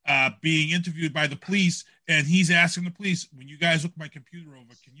being interviewed by the police, and he's asking the police, when you guys look my computer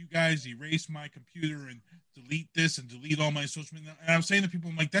over, can you guys erase my computer and delete this and delete all my social media? And I was saying to people,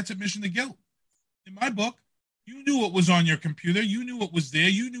 I'm like, that's admission to guilt. In my book, you knew what was on your computer. You knew what was there.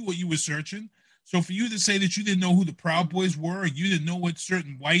 You knew what you were searching. So for you to say that you didn't know who the Proud Boys were, or you didn't know what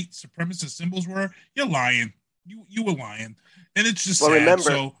certain white supremacist symbols were, you're lying. You were lying. And it's just sad.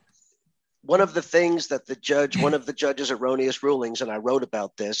 Remember, one of the things that one of the judge's erroneous rulings, and I wrote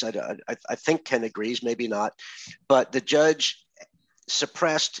about this, I think Ken agrees, maybe not, but the judge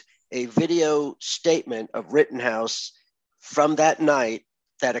suppressed a video statement of Rittenhouse from that night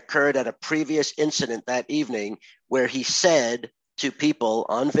that occurred at a previous incident that evening, where he said to people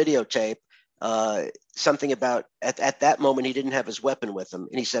on videotape something about at that moment he didn't have his weapon with him,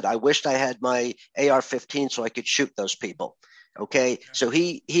 and he said, I wished I had my AR-15 so I could shoot those people. Okay, so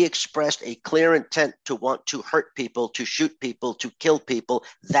he expressed a clear intent to want to hurt people, to shoot people, to kill people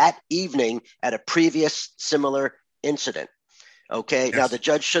that evening at a previous similar incident. Okay, yes. Now the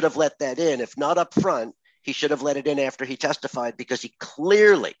judge should have let that in, if not up front. He should have let it in after he testified, because he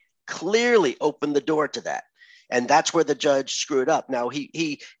clearly opened the door to that. And that's where the judge screwed up. Now,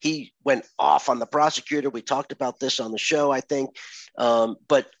 he went off on the prosecutor. We talked about this on the show, I think.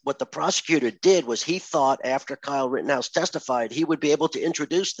 But what the prosecutor did was he thought after Kyle Rittenhouse testified, he would be able to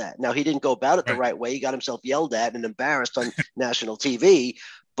introduce that. Now, he didn't go about it the right way. He got himself yelled at and embarrassed on national TV.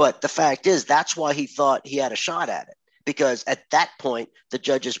 But the fact is, that's why he thought he had a shot at it. Because at that point, the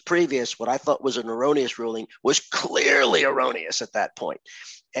judge's previous, what I thought was an erroneous ruling, was clearly erroneous at that point.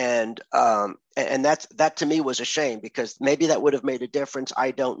 And that to me was a shame, because maybe that would have made a difference. I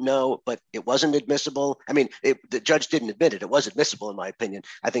don't know, but it wasn't admissible. I mean, the judge didn't admit it. It was admissible, in my opinion.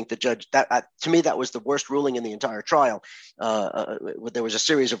 I think the judge, to me, that was the worst ruling in the entire trial. There was a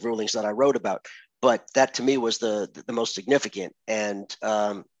series of rulings that I wrote about, but that to me was the most significant. And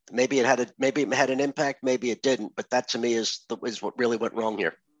maybe it had an impact, maybe it didn't, but that to me is what really went wrong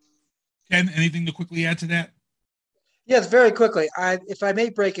here. Ken, anything to quickly add to that? Yes, very quickly. If I may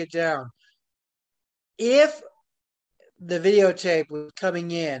break it down, if the videotape was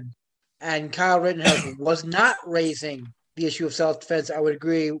coming in and Kyle Rittenhouse was not raising the issue of self-defense, I would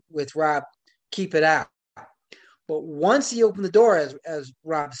agree with Rob, keep it out. But once he opened the door, as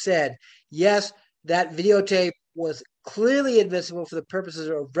Rob said, yes, that videotape was clearly admissible for the purposes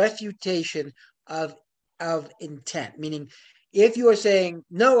of refutation of intent. Meaning, if you are saying,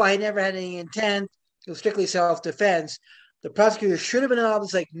 no, I never had any intent, it was strictly self-defense, the prosecutor should have been allowed to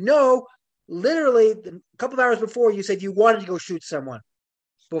say, no, literally a couple of hours before you said you wanted to go shoot someone,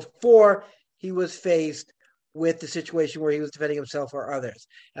 before he was faced with the situation where he was defending himself or others.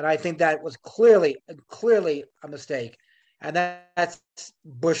 And I think that was clearly a mistake. And that's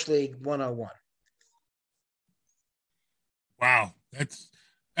Bush League 101. Wow.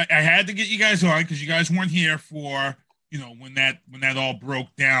 I had to get you guys on because you guys weren't here for, when that all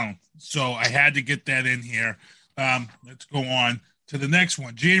broke down. So I had to get that in here. Let's go on to the next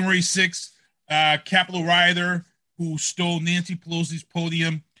one. January 6th, Capitol rioter who stole Nancy Pelosi's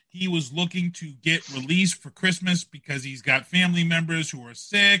podium. He was looking to get released for Christmas because he's got family members who are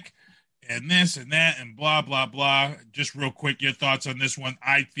sick and this and that and blah, blah, blah. Just real quick, your thoughts on this one.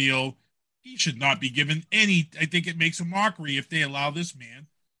 I feel he should not be given any. I think it makes a mockery if they allow this man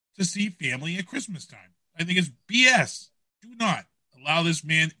to see family at Christmas time. I think it's BS. Do not allow this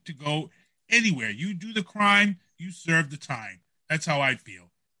man to go anywhere. You do the crime, you serve the time. That's how I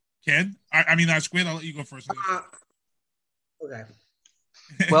feel. Ken? Squid, I'll let you go first. Okay.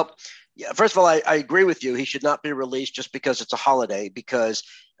 Well, yeah, first of all, I agree with you. He should not be released just because it's a holiday, because,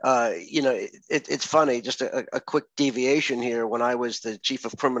 it's funny, just a quick deviation here. When I was the chief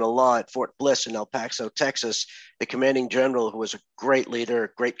of criminal law at Fort Bliss in El Paso, Texas, the commanding general, who was a great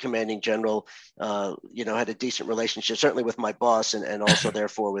leader, great commanding general, had a decent relationship, certainly with my boss and also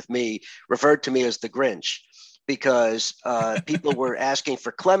therefore with me, referred to me as the Grinch. Because people were asking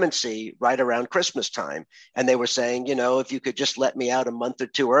for clemency right around Christmas time. And they were saying, if you could just let me out a month or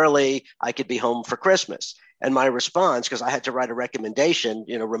two early, I could be home for Christmas. And my response, because I had to write a recommendation,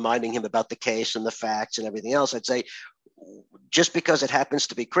 reminding him about the case and the facts and everything else, I'd say, just because it happens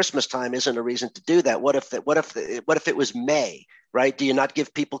to be Christmas time isn't a reason to do that. What if it was May, right? Do you not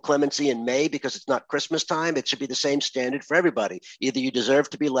give people clemency in May because it's not Christmas time? It should be the same standard for everybody. Either you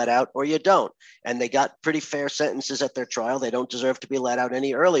deserve to be let out or you don't. And they got pretty fair sentences at their trial. They don't deserve to be let out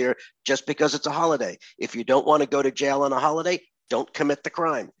any earlier just because it's a holiday. If you don't want to go to jail on a holiday, don't commit the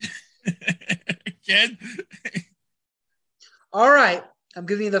crime. Ken? All right. I'm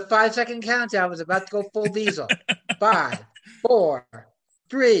giving you the 5-second countdown. I was about to go full diesel. 5, 4,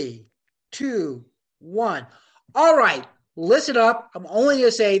 3, 2, 1. All right. Listen up. I'm only going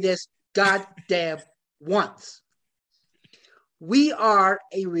to say this goddamn once. We are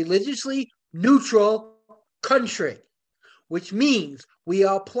a religiously neutral country, which means we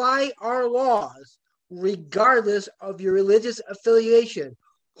apply our laws regardless of your religious affiliation.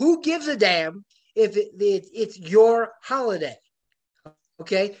 Who gives a damn if it's your holiday?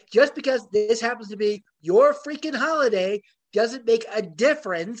 Okay, just because this happens to be your freaking holiday doesn't make a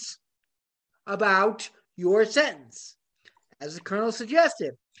difference about your sentence. As the colonel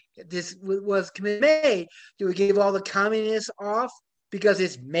suggested, if this was made, do we give all the communists off because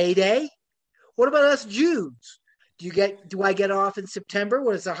it's May Day? What about us Jews? Do I get off in September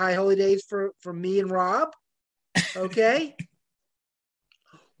when it's the high holy days for me and Rob? Okay.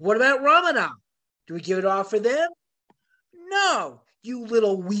 What about Ramadan? Do we give it off for them? No. You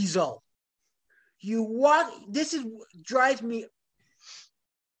little weasel. This drives me.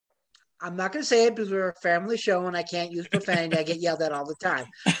 I'm not going to say it because we're a family show and I can't use profanity. I get yelled at all the time.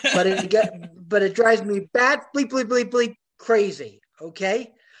 But it drives me bad, bleep, crazy.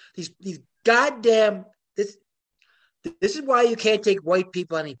 Okay? These goddamn, this is why you can't take white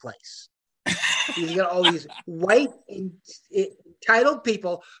people anyplace. You got all these white entitled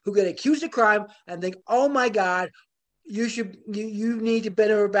people who get accused of crime and think, oh my God, you need to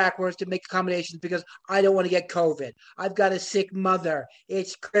bend over backwards to make accommodations because I don't want to get COVID. I've got a sick mother.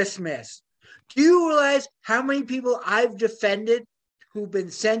 It's Christmas. Do you realize how many people I've defended who've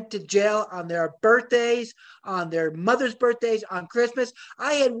been sent to jail on their birthdays, on their mother's birthdays, on Christmas?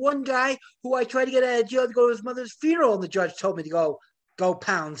 I had one guy who I tried to get out of jail to go to his mother's funeral, and the judge told me to go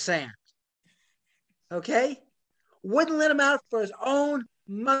pound sand. Okay? Wouldn't let him out for his own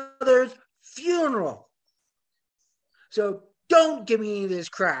mother's funeral. So don't give me any of this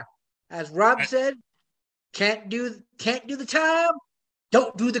crap. As Rob said, can't do the time,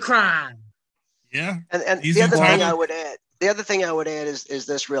 don't do the crime. Yeah. And the other thing I would add is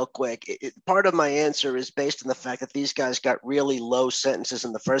this real quick. Part of my answer is based on the fact that these guys got really low sentences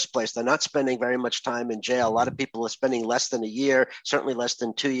in the first place. They're not spending very much time in jail. A lot of people are spending less than a year, certainly less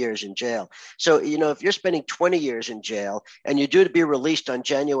than 2 years in jail. So, if you're spending 20 years in jail and you're due to be released on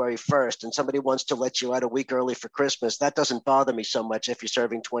January 1st and somebody wants to let you out a week early for Christmas, that doesn't bother me so much if you're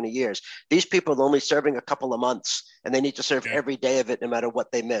serving 20 years. These people are only serving a couple of months and they need to serve every day of it no matter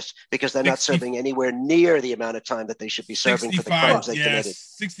what they miss because they're not serving anywhere near the amount of time that they should be serving for the crimes they committed.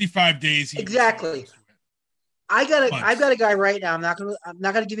 65 days. Exactly. I've got a guy right now. I'm not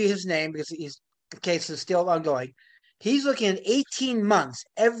gonna give you his name because the case is still ongoing. He's looking at 18 months,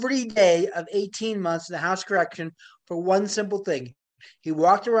 every day of 18 months in the House Correction for one simple thing. He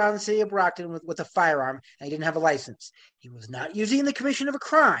walked around the city of Brockton with a firearm and he didn't have a license. He was not using it in the commission of a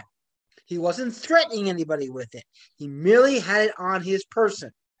crime. He wasn't threatening anybody with it. He merely had it on his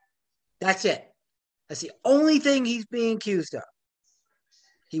person. That's it. That's the only thing he's being accused of.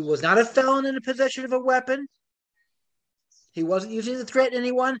 He was not a felon in the possession of a weapon. He wasn't using it to threaten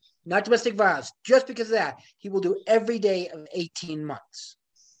anyone, not domestic violence. Just because of that, he will do every day of 18 months.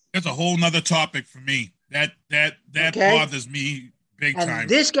 That's a whole nother topic for me. That bothers me big time.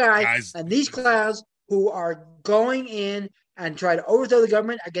 This guy and these clowns who are going in and try to overthrow the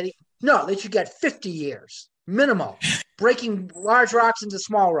government are getting, no, they should get 50 years, minimal, breaking large rocks into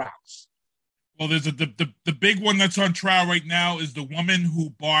small rocks. Well, there's the big one that's on trial right now is the woman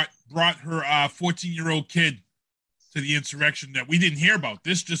who brought her 14-year-old kid to the insurrection that we didn't hear about.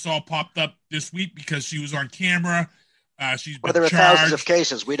 This just all popped up this week because she was on camera. She's been there are charged. thousands of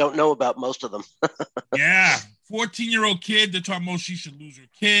cases. We don't know about most of them. Yeah, 14-year-old kid. They're talking about she should lose her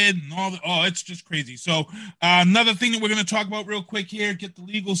kid and all that. Oh, it's just crazy. So another thing that we're going to talk about real quick here, get the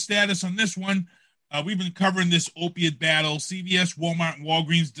legal status on this one. We've been covering this opiate battle. CVS, Walmart, and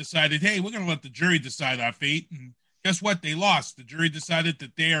Walgreens decided, hey, we're going to let the jury decide our fate. And guess what? They lost. The jury decided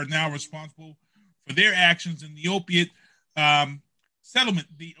that they are now responsible for their actions in the opiate settlement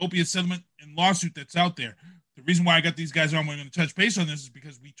and lawsuit that's out there. The reason why I got these guys on, we're going to touch base on this, is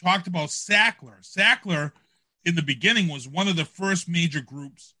because we talked about Sackler. Sackler, in the beginning, was one of the first major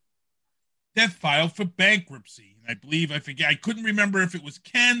groups that filed for bankruptcy. And I forget, I couldn't remember if it was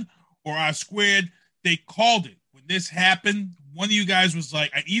Ken or R Squared. They called it. When this happened, one of you guys was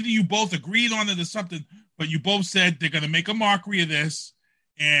like, either you both agreed on it or something, but you both said they're going to make a mockery of this.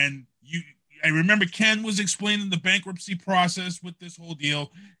 And I remember Ken was explaining the bankruptcy process with this whole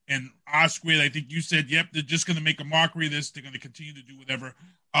deal. And R Squared, I think you said, yep, they're just going to make a mockery of this. They're going to continue to do whatever.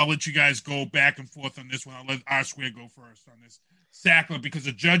 I'll let you guys go back and forth on this one. I'll let R Squared go first on this. Sackler, because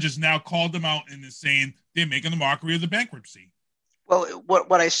the judge has now called them out and is saying they're making a mockery of the bankruptcy. Well,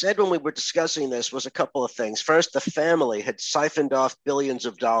 what I said when we were discussing this was a couple of things. First, the family had siphoned off billions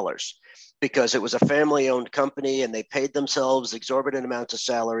of dollars because it was a family-owned company and they paid themselves exorbitant amounts of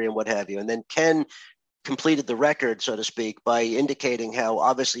salary and what have you. And then Ken completed the record, so to speak, by indicating how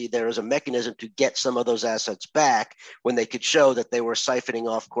obviously there is a mechanism to get some of those assets back when they could show that they were siphoning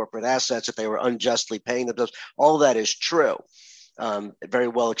off corporate assets, that they were unjustly paying themselves. All that is true. Very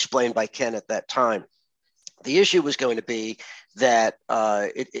well explained by Ken at that time. The issue was going to be that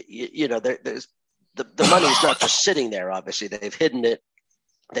there's the money is not just sitting there. Obviously, they've hidden it.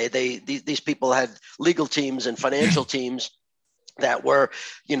 These people had legal teams and financial teams that were,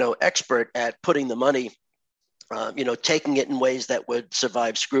 expert at putting the money, taking it in ways that would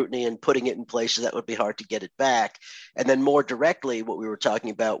survive scrutiny and putting it in places that would be hard to get it back. And then more directly, what we were talking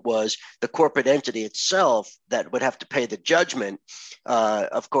about was the corporate entity itself that would have to pay the judgment.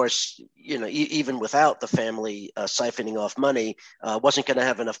 Of course, even without the family siphoning off money, wasn't going to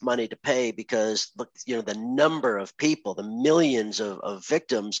have enough money to pay because, the number of people, the millions of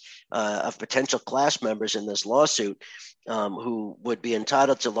victims of potential class members in this lawsuit who would be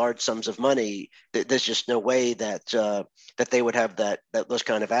entitled to large sums of money. There's just no way that they would have those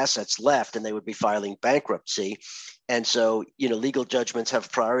kind of assets left, and they would be filing bankruptcy. And so, legal judgments have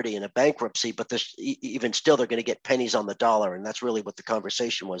priority in a bankruptcy, but even still, they're going to get pennies on the dollar. And that's really what the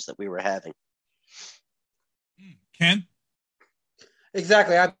conversation was that we were having. Ken?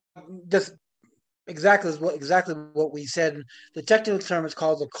 Exactly. Exactly what we said. The technical term is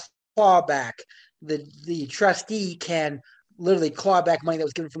called a clawback. The trustee can literally claw back money that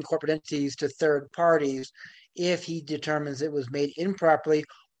was given from corporate entities to third parties if he determines it was made improperly,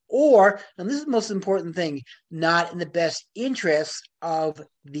 or, and this is the most important thing, not in the best interest of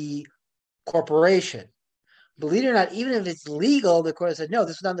the corporation. Believe it or not, even if it's legal, the court said, no,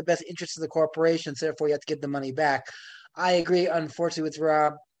 this is not in the best interest of the corporation, so therefore you have to give the money back. I agree, unfortunately, with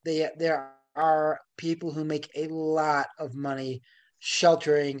Rob. There are people who make a lot of money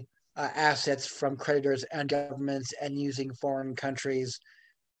sheltering assets from creditors and governments and using foreign countries.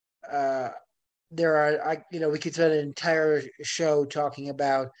 We could spend an entire show talking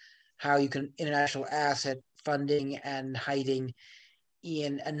about how you can international asset funding and hiding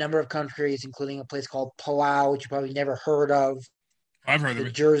in a number of countries, including a place called Palau, which you probably never heard of. I've heard of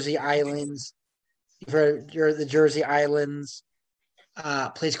it. Jersey Islands. You've heard the Jersey Islands.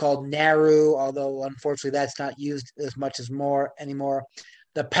 A place called Nauru, although unfortunately that's not used as much anymore.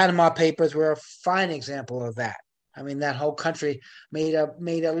 The Panama Papers were a fine example of that. I mean, that whole country made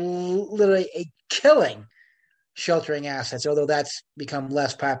literally a killing sheltering assets, although that's become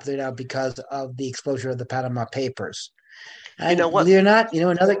less popular now because of the exposure of the Panama Papers. And what? Believe it or not,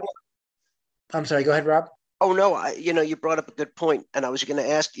 another. I'm sorry. Go ahead, Rob. Oh no, you brought up a good point, and I was going to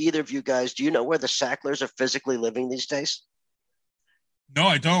ask either of you guys. Do you know where the Sacklers are physically living these days? No,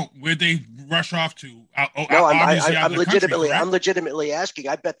 I don't. Where'd they rush off to? I'm legitimately asking.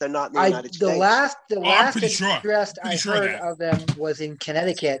 I bet they're not in the United States. The last address I heard of them was in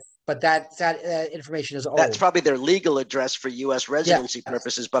Connecticut, but that information is old. That's probably their legal address for U.S. residency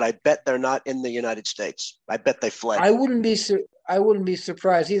purposes, but I bet they're not in the United States. I bet they fled. I wouldn't be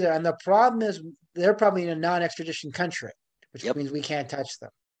surprised either. And the problem is they're probably in a non-extradition country, which means we can't touch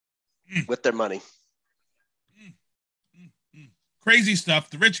them with their money. Crazy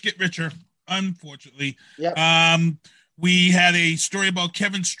stuff. The rich get richer, unfortunately. Yep. We had a story about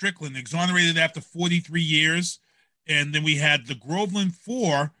Kevin Strickland, exonerated after 43 years. And then we had the Groveland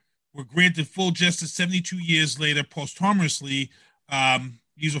Four were granted full justice 72 years later, posthumously.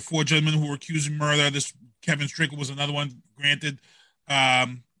 These are four gentlemen who were accused of murder. This Kevin Strickland was another one granted.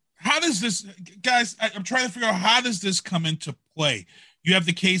 How does this, guys, I'm trying to figure out, how does this come into play? You have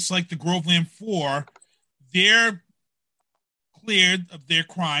the case like the Groveland Four. They're cleared of their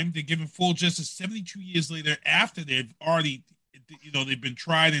crime. They're given full justice 72 years later after they've already, they've been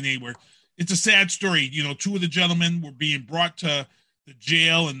tried and it's a sad story. Two of the gentlemen were being brought to the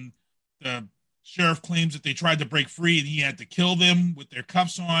jail and the sheriff claims that they tried to break free and he had to kill them with their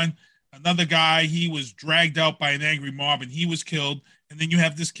cuffs on. Another guy, he was dragged out by an angry mob and he was killed. And then you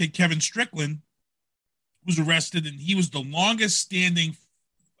have this kid, Kevin Strickland, who was arrested, and he was the longest standing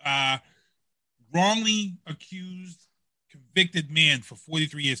wrongly accused, convicted man for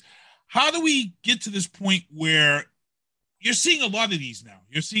 43 years. How do we get to this point where you're seeing a lot of these now?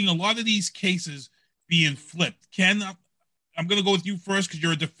 You're seeing a lot of these cases being flipped. Ken, I'm going to go with you first because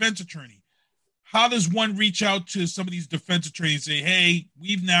you're a defense attorney. How does one reach out to some of these defense attorneys and say, hey,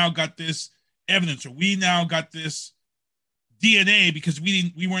 we've now got this evidence, or we now got this DNA because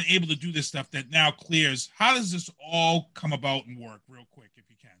we weren't able to do this stuff that now clears? How does this all come about and work real quick, if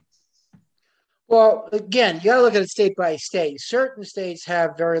you can? Well, again, you got to look at it state by state. Certain states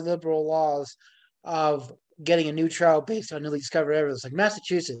have very liberal laws of getting a new trial based on newly discovered evidence, like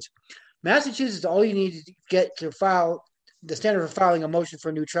Massachusetts. Massachusetts, all you need to get to file, the standard for filing a motion for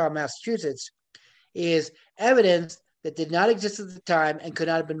a new trial in Massachusetts is evidence that did not exist at the time and could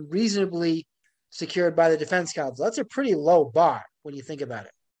not have been reasonably secured by the defense counsel. That's a pretty low bar when you think about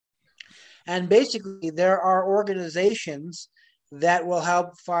it. And basically, there are organizations that will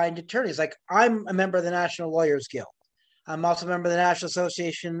help find attorneys. Like, I'm a member of the National Lawyers Guild. I'm also a member of the National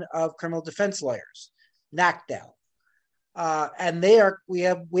Association of Criminal Defense Lawyers, NACDL. And we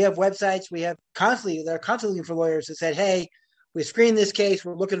have websites. They're constantly looking for lawyers that said, hey, we screened this case.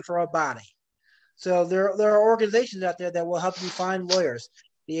 We're looking for a body. So there are organizations out there that will help you find lawyers.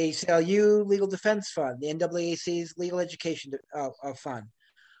 The ACLU Legal Defense Fund, the NAAC's Legal Education Fund,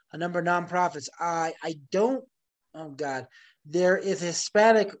 a number of nonprofits. There is a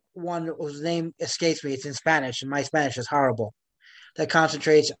Hispanic one whose name escapes me. It's in Spanish, and my Spanish is horrible. That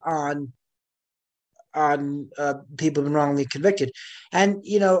concentrates on people who've been wrongly convicted. And,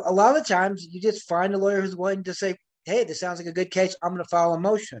 a lot of times you just find a lawyer who's willing to say, hey, this sounds like a good case. I'm going to file a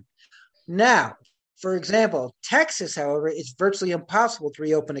motion. Now, for example, Texas, however, it's virtually impossible to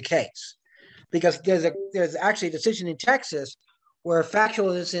reopen a case because there's actually a decision in Texas where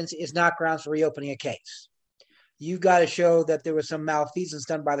factual innocence is not grounds for reopening a case. You've got to show that there was some malfeasance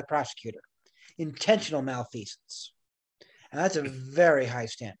done by the prosecutor, intentional malfeasance. And that's a very high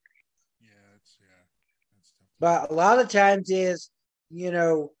standard. That's tough. But a lot of times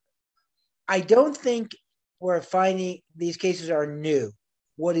I don't think we're finding these cases are new.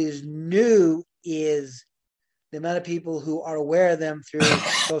 What is new is the amount of people who are aware of them through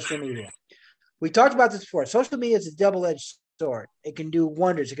social media. We talked about this before. Social media is a double-edged sword. It can do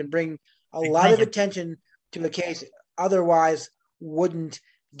wonders. It can bring a lot of attention to a case otherwise wouldn't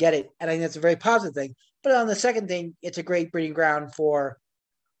get it. And I think that's a very positive thing. But on the second thing, it's a great breeding ground for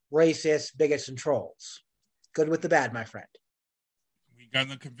racists, bigots, and trolls. Good with the bad, my friend. We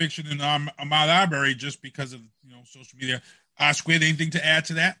got a conviction in Ahmaud Arbery just because of social media. Squid, anything to add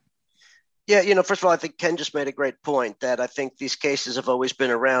to that? Yeah, first of all, I think Ken just made a great point that I think these cases have always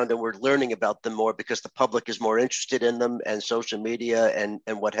been around and we're learning about them more because the public is more interested in them and social media and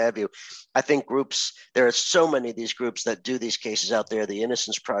what have you. I think there are so many of these groups that do these cases out there, the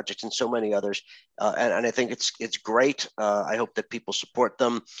Innocence Project and so many others. And I think it's great. I hope that people support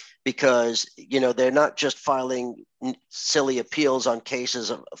them because, they're not just filing silly appeals on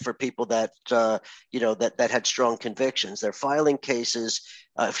cases for people that, that had strong convictions. They're filing cases.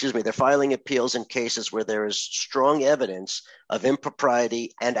 They're filing appeals in cases where there is strong evidence of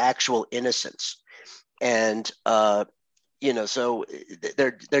impropriety and actual innocence. And, so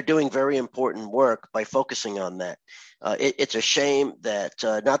they're doing very important work by focusing on that. It's a shame that,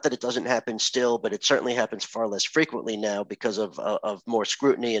 not that it doesn't happen still, but it certainly happens far less frequently now because of more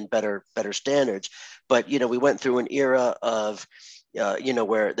scrutiny and better standards. But, we went through an era of,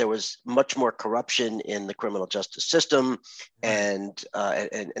 where there was much more corruption in the criminal justice system, and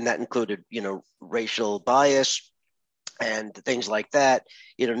that included, racial bias and things like that.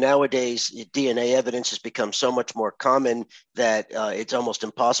 Nowadays, DNA evidence has become so much more common that it's almost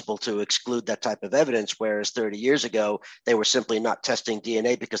impossible to exclude that type of evidence, whereas 30 years ago, they were simply not testing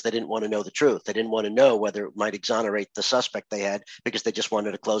DNA because they didn't want to know the truth. They didn't want to know whether it might exonerate the suspect they had because they just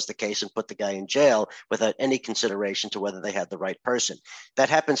wanted to close the case and put the guy in jail without any consideration to whether they had the right person. That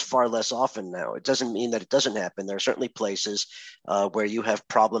happens far less often now. It doesn't mean that it doesn't happen. There are certainly places where you have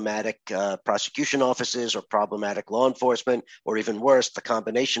problematic prosecution offices or problematic law enforcement, or even worse, the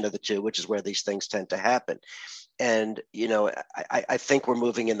combination of the two, which is where these things tend to happen. And, I think we're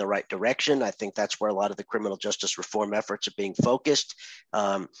moving in the right direction. I think that's where a lot of the criminal justice reform efforts are being focused.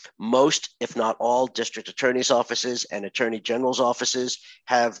 Most, if not all, district attorneys' offices and attorney general's offices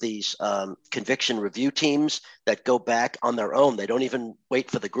have these conviction review teams that go back on their own. They don't even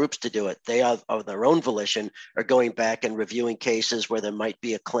wait for the groups to do it. They are, of their own volition, are going back and reviewing cases where there might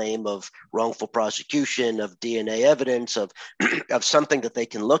be a claim of wrongful prosecution, of DNA evidence, of something that they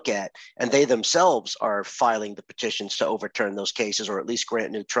can look at. And they themselves are filing the petitions to overturn those cases or at least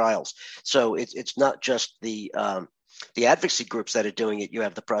grant new trials. So it's not just the the advocacy groups that are doing it. You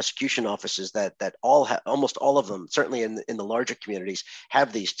have the prosecution offices that all have, almost all of them, certainly in the larger communities,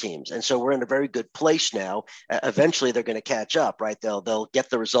 have these teams. And so we're in a very good place now. Eventually, they're going to catch up, right? They'll get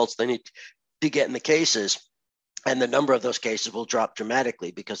the results they need to get in the cases. And the number of those cases will drop dramatically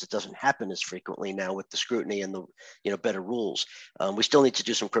because it doesn't happen as frequently now with the scrutiny and the better rules. We still need to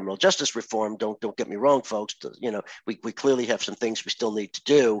do some criminal justice reform. Don't get me wrong, folks. We clearly have some things we still need to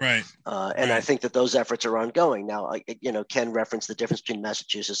do. Right. And right. I think that those efforts are ongoing. Now, Ken referenced the difference between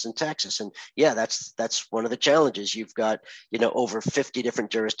Massachusetts and Texas, and yeah, that's one of the challenges. You've got over 50 different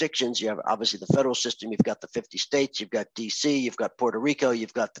jurisdictions. You have obviously the federal system. You've got the 50 states. You've got D.C. You've got Puerto Rico.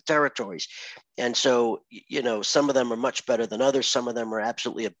 You've got the territories. And so, some of them are much better than others. Some of them are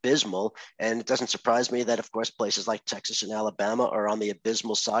absolutely abysmal. And it doesn't surprise me that, of course, places like Texas and Alabama are on the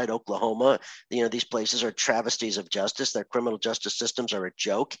abysmal side. Oklahoma, these places are travesties of justice. Their criminal justice systems are a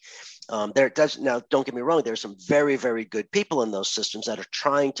joke. Now, don't get me wrong. There's some very, very good people in those systems that are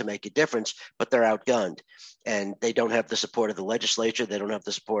trying to make a difference, but they're outgunned. And they don't have the support of the legislature. They don't have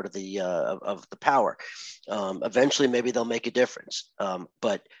the support of the power. Eventually, maybe they'll make a difference.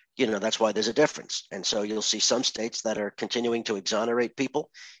 But that's why there's a difference. And so you'll see some states that are continuing to exonerate people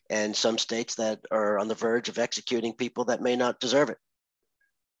and some states that are on the verge of executing people that may not deserve it.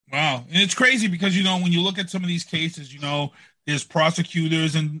 Wow. And it's crazy because, when you look at some of these cases, there's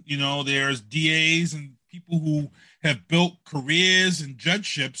prosecutors and, there's DAs and people who have built careers and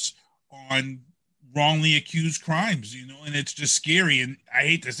judgeships on wrongly accused crimes, and it's just scary. And I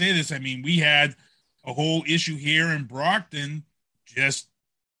hate to say this. I mean, we had a whole issue here in Brockton just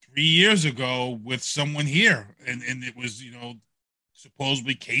 3 years ago with someone here, and it was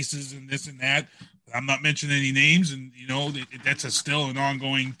supposedly cases and this and that. I'm not mentioning any names, and that's still an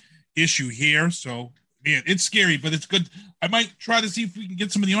ongoing issue here. So man, it's scary, but it's good. I might try to see if we can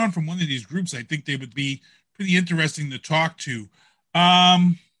get somebody on from one of these groups. I think they would be pretty interesting to talk to.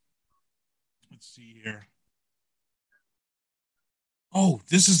 Let's see here. Oh,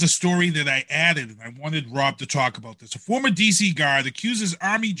 this is the story that I added, and I wanted Rob to talk about this. A former D.C. guard accuses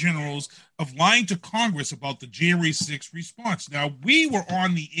Army generals of lying to Congress about the January 6th response. Now, we were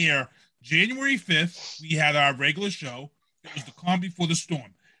on the air January 5th. We had our regular show. It was the calm before the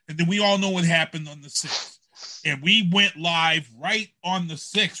storm. And then we all know what happened on the 6th. And we went live right on the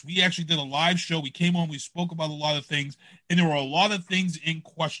 6th. We actually did a live show. We came on, we spoke about a lot of things, and there were a lot of things in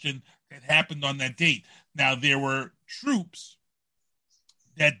question that happened on that date. Now, there were troops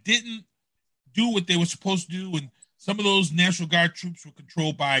that didn't do what they were supposed to do, and some of those National Guard troops were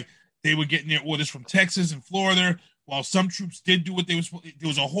controlled by, they were getting their orders from Texas and Florida, while some troops did do what they were supposed to. There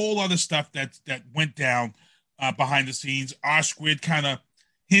was a whole other stuff that went down behind the scenes. R Squid kind of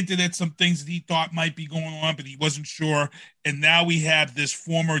hinted at some things that he thought might be going on, but he wasn't sure. And now we have this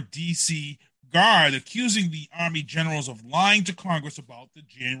former D.C. Guard accusing the Army generals of lying to Congress about the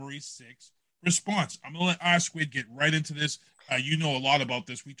January 6th response. I'm going to let R Squid get right into this. You know a lot about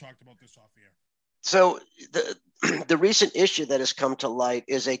this. We talked about this off air. So the recent issue that has come to light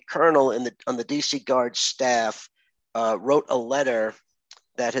is a colonel on the D.C. Guard staff wrote a letter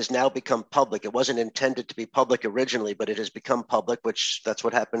that has now become public. It wasn't intended to be public originally, but it has become public, which that's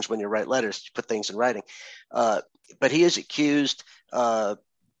what happens when you write letters, you put things in writing. But he has accused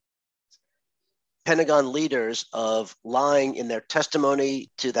Pentagon leaders of lying in their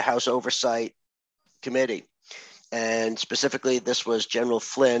testimony to the House Oversight Committee. And specifically, this was General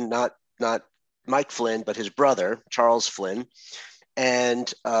Flynn, not Mike Flynn, but his brother, Charles Flynn,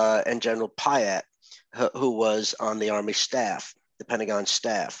 and General Pyatt, who was on the Army staff, the Pentagon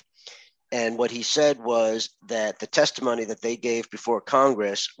staff. And what he said was that the testimony that they gave before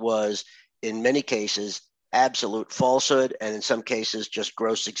Congress was, in many cases, absolute falsehood, and in some cases, just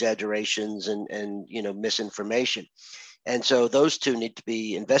gross exaggerations and misinformation. And so those two need to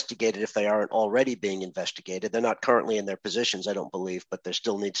be investigated if they aren't already being investigated. They're not currently in their positions, I don't believe, but there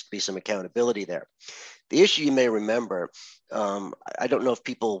still needs to be some accountability there. The issue you may remember, I don't know if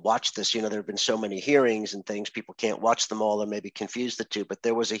people watch this, there have been so many hearings and things, people can't watch them all or maybe confuse the two, but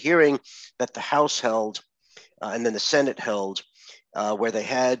there was a hearing that the House held and then the Senate held where they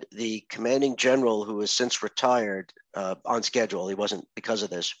had the commanding general, who has since retired, on schedule. He wasn't because of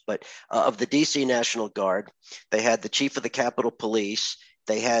this, but of the DC National Guard. They had the chief of the Capitol Police.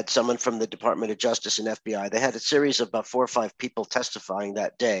 They had someone from the Department of Justice and FBI. They had a series of about 4 or 5 people testifying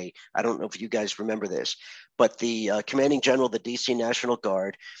that day. I don't know if you guys remember this, but the commanding general of the DC National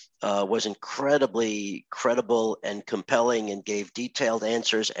Guard was incredibly credible and compelling and gave detailed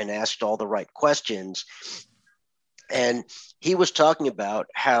answers and asked all the right questions. And he was talking about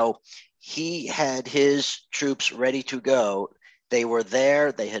how he had his troops ready to go They were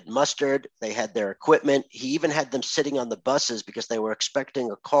there. They had mustered. They had their equipment. He even had them sitting on the buses because they were expecting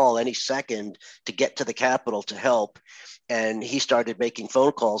a call any second to get to the Capitol to help. And he started making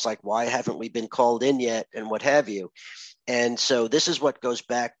phone calls like, why haven't we been called in yet? And what have you. And so this is what goes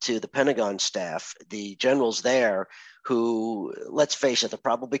back to the Pentagon staff, the generals there who, let's face it, they're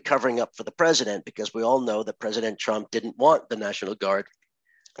probably covering up for the president, because we all know that President Trump didn't want the National Guard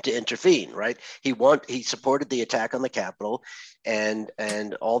to intervene, right? He supported the attack on the Capitol, and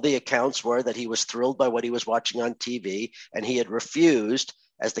all the accounts were that he was thrilled by what he was watching on TV, and he had refused,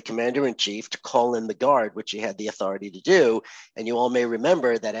 as the commander-in-chief, to call in the Guard, which he had the authority to do. And you all may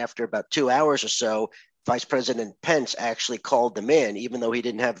remember that after about 2 hours or so, Vice President Pence actually called them in, even though he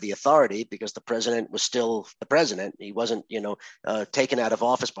didn't have the authority, because the president was still the president. He wasn't, taken out of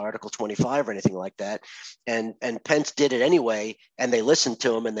office by Article 25 or anything like that. And Pence did it anyway, and they listened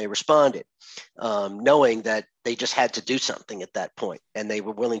to him and they responded, knowing that they just had to do something at that point, and they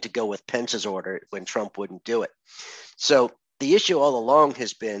were willing to go with Pence's order when Trump wouldn't do it. So the issue all along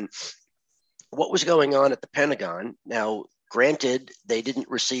has been what was going on at the Pentagon. Now, granted, they didn't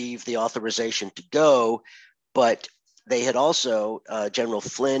receive the authorization to go, but they had also, General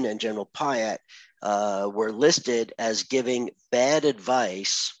Flynn and General Pyatt were listed as giving bad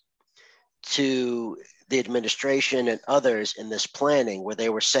advice to the administration and others in this planning, where they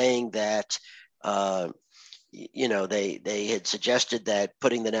were saying that they had suggested that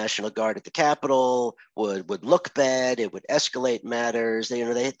putting the National Guard at the Capitol would look bad. It would escalate matters. They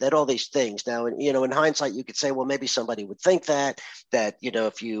had all these things. Now, in hindsight, you could say, well, maybe somebody would think that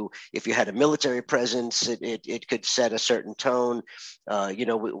if you had a military presence, it could set a certain tone.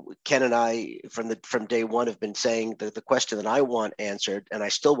 Ken and I from day one have been saying that the question that I want answered, and I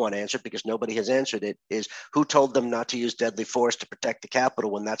still want answered because nobody has answered it, is who told them not to use deadly force to protect the Capitol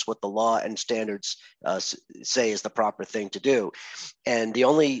when that's what the law and standards say is the proper thing to do. And the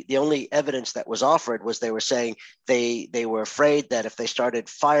only evidence that was offered was they were saying they were afraid that if they started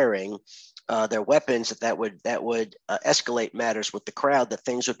firing their weapons, that would escalate matters with the crowd, that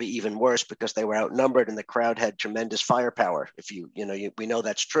things would be even worse because they were outnumbered and the crowd had tremendous firepower. If we know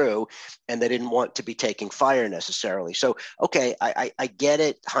that's true, and they didn't want to be taking fire necessarily. So, okay, I get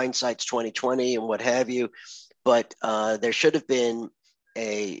it. Hindsight's 2020 and what have you, but there should have been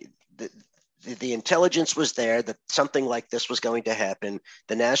the intelligence was there that something like this was going to happen.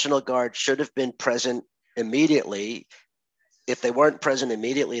 The National Guard should have been present immediately. If they weren't present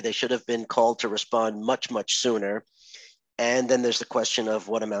immediately, they should have been called to respond much, much sooner. And then there's the question of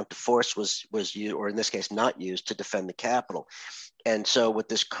what amount of force was used, or in this case, not used, to defend the Capitol. And so what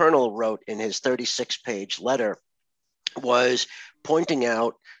this colonel wrote in his 36-page letter was pointing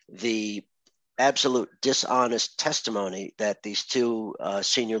out the absolute dishonest testimony that these two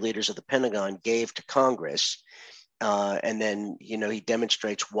senior leaders of the Pentagon gave to Congress. And then, he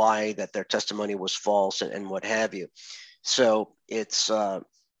demonstrates why that their testimony was false and what have you. So it's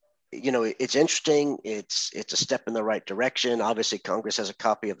interesting. It's a step in the right direction. Obviously, Congress has a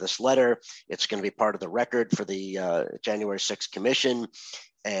copy of this letter. It's going to be part of the record for the January 6th commission,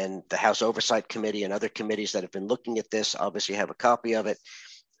 and the House Oversight Committee and other committees that have been looking at this obviously have a copy of it.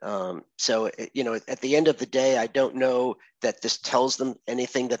 So at the end of the day, I don't know that this tells them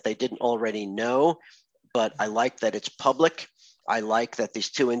anything that they didn't already know, but I like that it's public. I like that these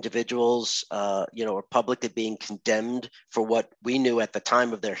two individuals, are publicly being condemned for what we knew at the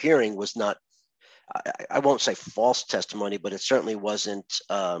time of their hearing was not, I won't say false testimony, but it certainly wasn't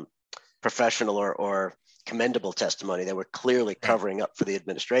professional or commendable testimony. They were clearly covering up for the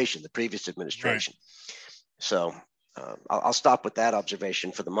previous administration. Right. So I'll stop with that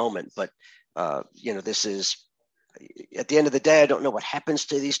observation for the moment. But, this is, at the end of the day, I don't know what happens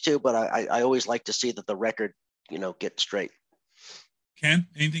to these two, but I always like to see that the record, get straight. Ken,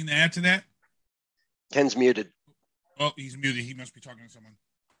 anything to add to that? Ken's muted. Oh, he's muted. He must be talking to someone.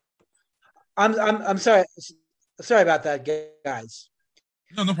 I'm sorry. Sorry about that, guys.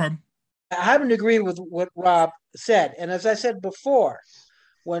 No problem. I happen to agree with what Rob said. And as I said before,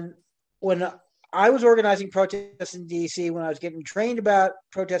 when I was organizing protests in D.C., when I was getting trained about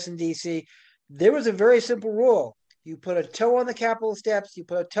protests in D.C., there was a very simple rule. You put a toe on the Capitol steps, you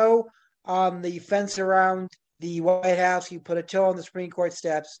put a toe on the fence around the White House, you put a toe on the Supreme Court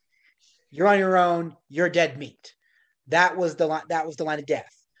steps, you're on your own, you're dead meat. That was the line of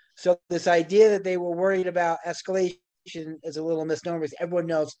death. So this idea that they were worried about escalation is a little misnomer, because everyone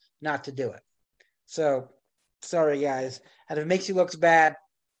knows not to do it. So, sorry, guys. And if it makes you look bad,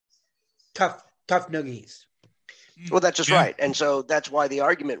 tough noogies. Well, that's just right. And so that's why the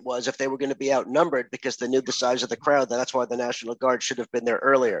argument was, if they were going to be outnumbered because they knew the size of the crowd, that's why the National Guard should have been there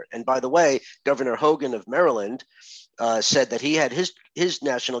earlier. And by the way, Governor Hogan of Maryland said that he had his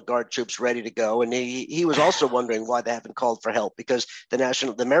National Guard troops ready to go, and he was also wondering why they haven't called for help, because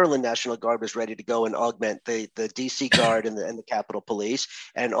the Maryland National Guard was ready to go and augment the DC Guard and the Capitol Police,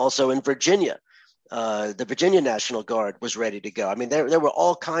 and also in Virginia. The Virginia National Guard was ready to go. I mean, there were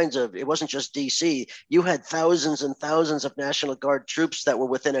all kinds of, it wasn't just DC. You had thousands and thousands of National Guard troops that were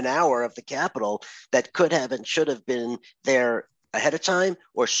within an hour of the Capitol that could have and should have been there ahead of time,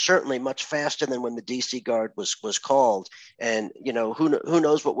 or certainly much faster than when the DC Guard was called. And, who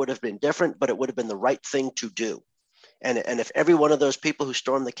knows what would have been different, but it would have been the right thing to do. And if every one of those people who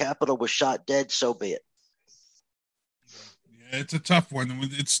stormed the Capitol was shot dead, so be it. Yeah, it's a tough one.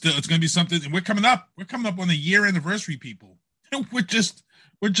 It's going to be something. And we're coming up on the year anniversary, people. We're just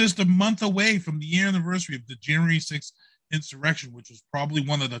a month away from the year anniversary of the January 6th insurrection, which was probably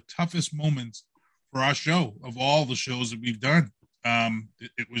one of the toughest moments for our show of all the shows that we've done.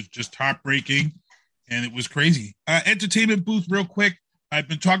 It was just heartbreaking, and it was crazy. Entertainment booth, real quick. I've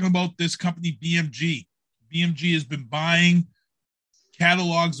been talking about this company, BMG. BMG has been buying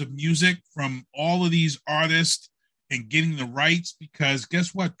catalogs of music from all of these artists and getting the rights, because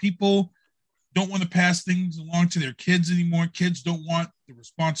guess what? People don't want to pass things along to their kids anymore. Kids don't want the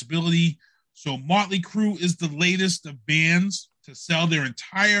responsibility. So Motley Crue is the latest of bands to sell their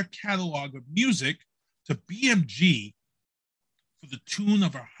entire catalog of music to BMG for the tune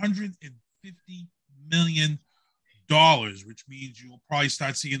of $150 million, which means you'll probably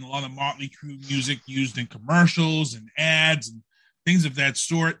start seeing a lot of Motley Crue music used in commercials and ads and things of that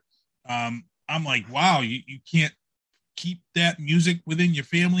sort. I'm like, wow, you can't keep that music within your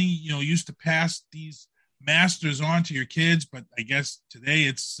family. Used to pass these masters on to your kids, but I guess today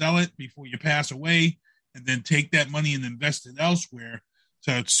it's sell it before you pass away and then take that money and invest it elsewhere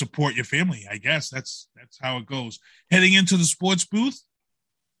to support your family. I guess that's how it goes. Heading into the sports booth,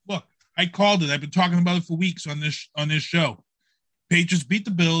 look, I called it. I've been talking about it for weeks on this show. Patriots beat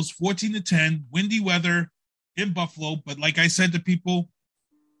the Bills 14-10, windy weather in Buffalo. But like I said to people,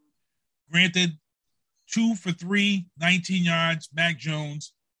 granted, 2 for 3, 19 yards, Mac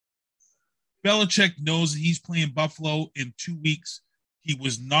Jones. Belichick knows that he's playing Buffalo in 2 weeks. He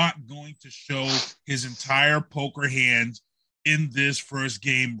was not going to show his entire poker hand in this first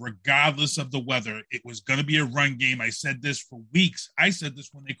game, regardless of the weather. It was going to be a run game. I said this for weeks. I said this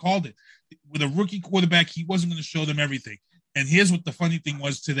when they called it. With a rookie quarterback, he wasn't going to show them everything. And here's what the funny thing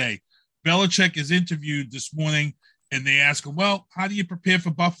was today. Belichick is interviewed this morning, and they ask him, well, how do you prepare for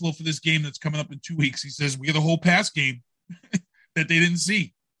Buffalo for this game that's coming up in 2 weeks? He says, we got a whole pass game that they didn't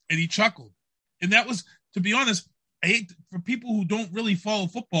see. And he chuckled. And that was, to be honest, I hate for people who don't really follow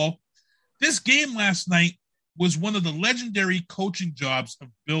football, this game last night was one of the legendary coaching jobs of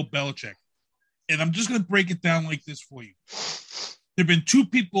Bill Belichick. And I'm just going to break it down like this for you. There have been 2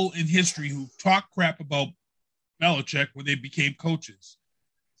 people in history who talked crap about Belichick when they became coaches.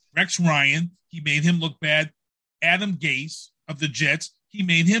 Rex Ryan, he made him look bad. Adam Gase of the Jets, he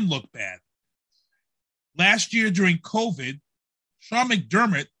made him look bad. Last year during COVID, Sean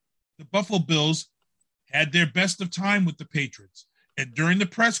McDermott, the Buffalo Bills, had their best of time with the Patriots. And during the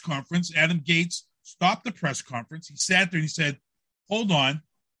press conference, Adam Gase stopped the press conference. He sat there and he said, hold on,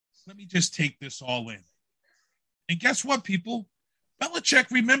 let me just take this all in. And guess what, people? Belichick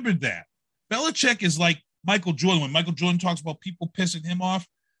remembered that. Belichick is like Michael Jordan. When Michael Jordan talks about people pissing him off,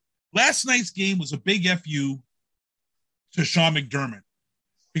 last night's game was a big FU to Sean McDermott.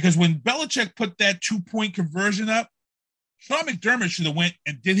 Because when Belichick put that 2-point conversion up, Sean McDermott should have went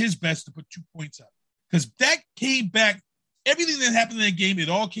and did his best to put 2 points up. Because that came back, everything that happened in that game, it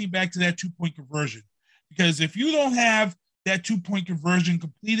all came back to that 2-point conversion. Because if you don't have that 2-point conversion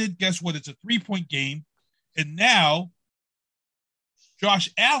completed, guess what? It's a 3-point game. And now Josh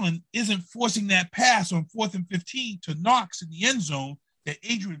Allen isn't forcing that pass on 4th and 15 to Knox in the end zone that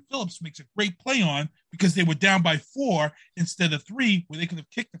Adrian Phillips makes a great play on, because they were down by 4 instead of 3, where they could have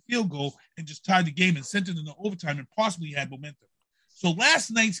kicked the field goal and just tied the game and sent it into overtime and possibly had momentum. So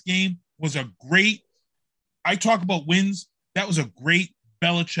last night's game was a great, I talk about wins, that was a great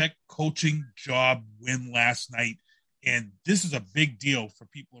Belichick coaching job win last night. And this is a big deal for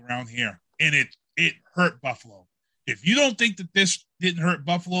people around here. And it hurt Buffalo. If you don't think that this didn't hurt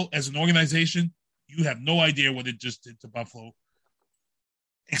Buffalo as an organization, you have no idea what it just did to Buffalo.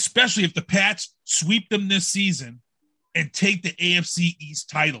 Especially if the Pats sweep them this season and take the AFC East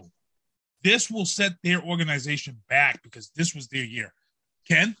title. This will set their organization back because this was their year.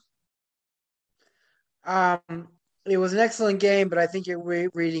 Ken? It was an excellent game, but I think you're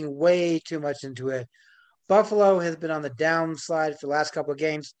reading way too much into it. Buffalo has been on the downslide for the last couple of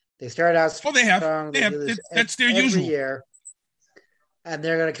games. They started out strong. They have. That's their every usual. year. and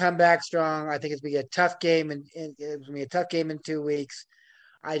they're going to come back strong. I think it's going to be a tough game, and it's going to be a tough game in 2 weeks.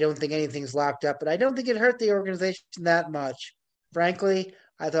 I don't think anything's locked up, but I don't think it hurt the organization that much. Frankly,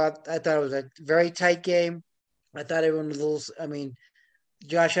 I thought it was a very tight game. I thought everyone was a little. I mean,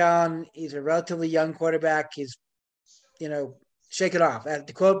 Josh Allen, he's a relatively young quarterback. He's, shake it off.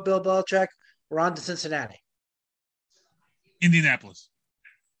 To quote Bill Belichick, we're on to Cincinnati. Indianapolis.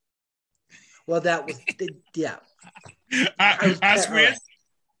 Well, that was, yeah. Oscar.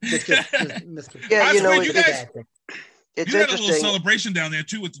 Yeah, you guys. It's you had a interesting. little celebration down there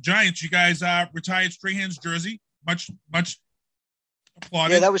too with the Giants. You guys retired Strahan's jersey. Much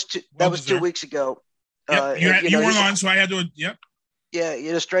applauded. Yeah, that was 2 weeks ago. Yep. You weren't on, so I had to. Yep.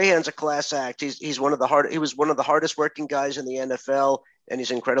 Yeah, Strahan's a class act. He's one of the hardest working guys in the NFL, and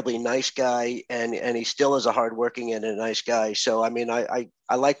he's an incredibly nice guy, and he still is a hardworking and a nice guy. So I mean, I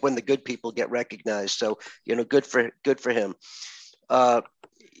like when the good people get recognized. So good for him.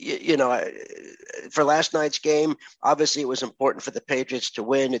 For last night's game, obviously it was important for the Patriots to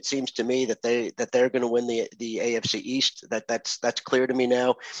win. It seems to me that they're going to win the AFC East. That's clear to me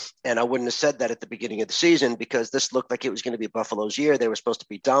now. And I wouldn't have said that at the beginning of the season because this looked like it was going to be Buffalo's year. They were supposed to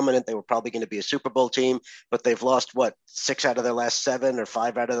be dominant. They were probably going to be a Super Bowl team, but they've lost 6 out of their last 7 or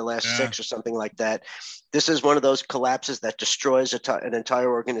 5 out of their last 6 or something like that. This is one of those collapses that destroys an entire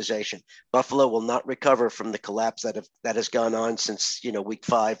organization. Buffalo will not recover from the collapse that has gone on since week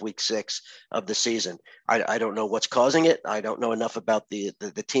 5, week 6 of the season. I don't know what's causing it. I don't know enough about the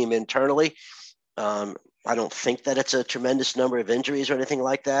team internally. I don't think that it's a tremendous number of injuries or anything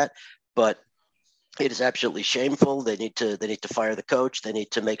like that, but it is absolutely shameful. They need to fire the coach. They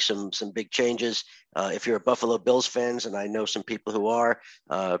need to make some big changes. If you're a Buffalo Bills fans, and I know some people who are,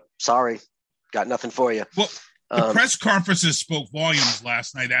 sorry. Got nothing for you. Well, the press conferences spoke volumes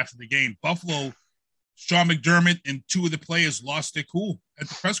last night after the game. Buffalo, Sean McDermott, and 2 of the players lost their cool at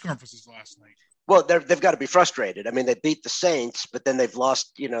the press conferences last night. Well, they've got to be frustrated. I mean, they beat the Saints, but then they've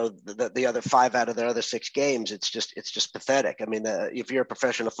lost, the other 5 out of their other 6 games. It's just pathetic. I mean, if you're a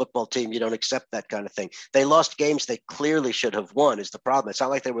professional football team, you don't accept that kind of thing. They lost games they clearly should have won is the problem. It's not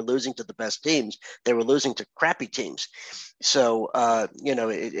like they were losing to the best teams. They were losing to crappy teams. So,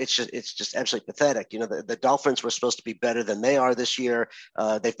 it's just absolutely pathetic. The Dolphins were supposed to be better than they are this year.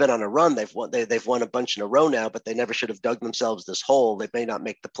 They've been on a run. They've won a bunch in a row now, but they never should have dug themselves this hole. They may not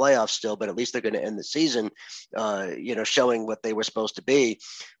make the playoffs still, but at least they're going to end the season, showing what they were supposed to be.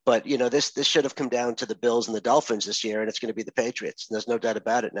 But, this should have come down to the Bills and the Dolphins this year, and it's going to be the Patriots. And there's no doubt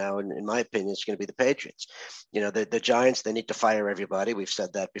about it now. And in my opinion, it's going to be the Patriots. The Giants, they need to fire everybody. We've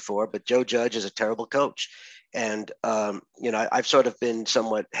said that before, but Joe Judge is a terrible coach. And, I've sort of been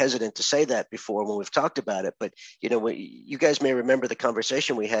somewhat hesitant to say that before when we've talked about it. But, you guys may remember the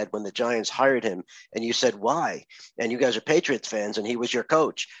conversation we had when the Giants hired him and you said, why? And you guys are Patriots fans and he was your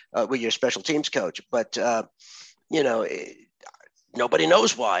coach, your special teams coach. But, nobody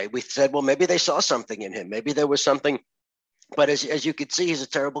knows why. We said, well, maybe they saw something in him. Maybe there was something. But as you could see, he's a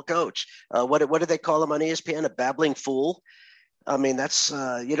terrible coach. What do they call him on ESPN? A babbling fool. I mean, that's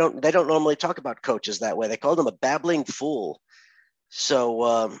they don't normally talk about coaches that way. They called him a babbling fool. So,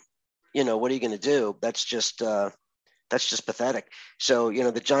 what are you going to do? That's just pathetic. So,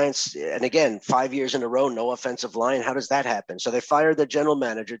 the Giants, and again, 5 years in a row, no offensive line. How does that happen? So they fired their general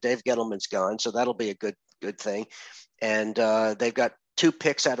manager. Dave Gettleman's gone. So that'll be a good thing. And they've got 2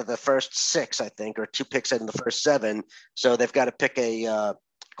 picks out of the first 6, I think, or 2 picks out of the first 7. So they've got to pick a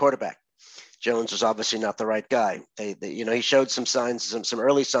quarterback. Jones was obviously not the right guy. He showed some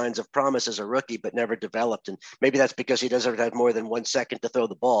early signs of promise as a rookie, but never developed. And maybe that's because he doesn't have more than 1 second to throw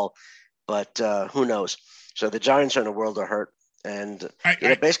the ball, but who knows? So the Giants are in a world of hurt. And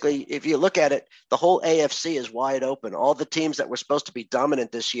basically, if you look at it, the whole AFC is wide open. All the teams that were supposed to be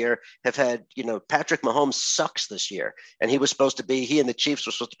dominant this year have had, Patrick Mahomes sucks this year. And he and the Chiefs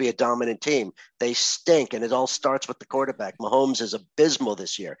were supposed to be a dominant team. They stink. And it all starts with the quarterback. Mahomes is abysmal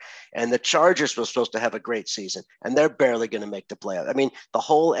this year. And the Chargers were supposed to have a great season. And they're barely going to make the playoffs. I mean, the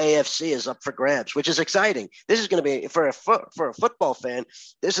whole AFC is up for grabs, which is exciting. This is going to be, for a football fan,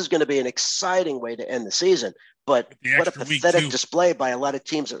 this is going to be an exciting way to end the season. But what a pathetic display by a lot of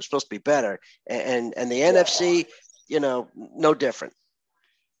teams that were supposed to be better. And the NFC, no different.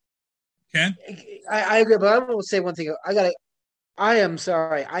 Ken? I agree, but I will say one thing. I am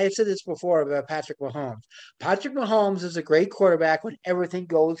sorry. I have said this before about Patrick Mahomes. Patrick Mahomes is a great quarterback when everything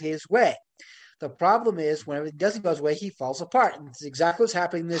goes his way. The problem is when everything doesn't go his way, he falls apart. And it's exactly what's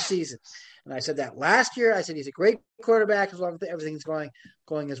happening this season. And I said that last year. I said he's a great quarterback as long as everything's going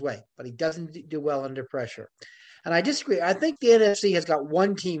his way. But he doesn't do well under pressure. And I disagree. I think the NFC has got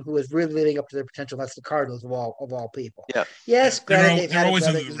one team who is really living up to their potential. That's the Cardinals of all people. Yeah. Yes, granted, they've they're had always a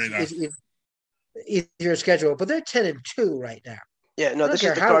under the radar. easier schedule, but they're 10-2 right now. Yeah, no, this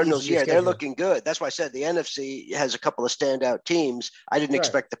is the Cardinals' year. They're looking good. That's why I said the NFC has a couple of standout teams. I didn't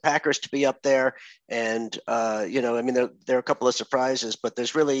expect the Packers to be up there, and there are a couple of surprises. But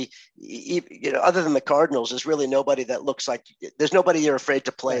there's really, other than the Cardinals, there's really nobody that looks like there's nobody you're afraid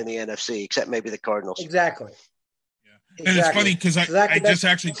to play in the NFC except maybe the Cardinals. Exactly. Yeah, and it's funny because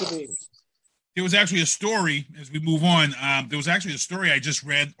there was actually a story as we move on. There was actually a story I just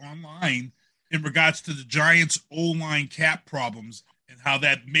read online in regards to the Giants' O-line cap problems and how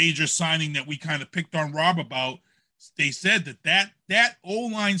that major signing that we kind of picked on Rob about, they said that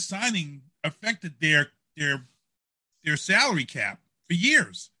O-line signing affected their salary cap for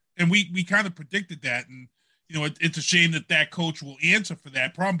years. And we kind of predicted that. And, it's a shame that coach will answer for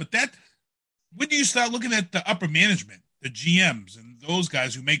that problem. But when do you start looking at the upper management, the GMs and those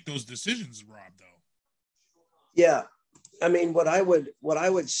guys who make those decisions, Rob, though? Yeah. I mean, what I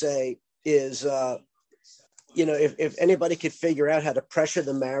would say is, if anybody could figure out how to pressure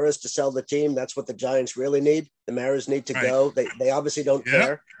the Maras to sell the team, that's what the Giants really need. The Maras need to go. They obviously don't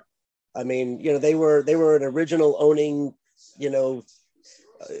care. I mean, they were an original owning,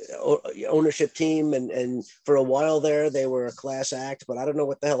 ownership team. And for a while there, they were a class act, but I don't know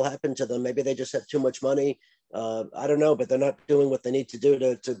what the hell happened to them. Maybe they just have too much money. I don't know, but they're not doing what they need to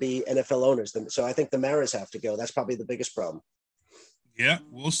do to be NFL owners. So I think the Maras have to go. That's probably the biggest problem. Yeah,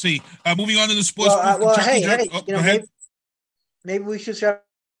 we'll see. Moving on to the sports. Maybe we should start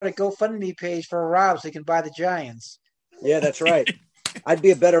a GoFundMe page for Rob so he can buy the Giants. Yeah, that's right. I'd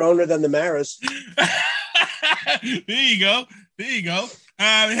be a better owner than the Maras. There you go.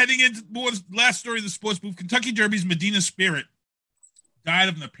 Heading into more last story of the sports booth. Kentucky Derby's Medina Spirit died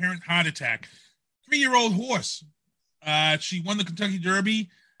of an apparent heart attack. 3-year-old horse. She won the Kentucky Derby,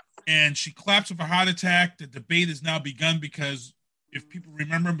 and she collapsed of a heart attack. The debate has now begun because, if people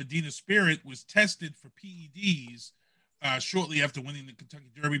remember, Medina Spirit was tested for PEDs shortly after winning the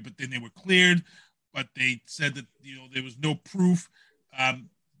Kentucky Derby, but then they were cleared. But they said that there was no proof.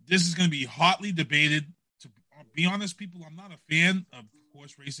 This is going to be hotly debated. To be honest, people, I'm not a fan of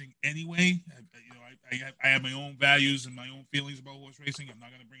horse racing anyway. I have my own values and my own feelings about horse racing. I'm not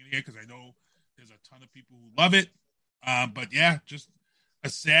going to bring it here because I know there's a ton of people who love it. But yeah, just a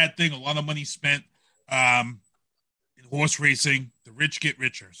sad thing. A lot of money spent in horse racing. The rich get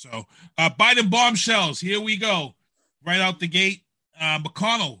richer. So Biden bombshells. Here we go. Right out the gate.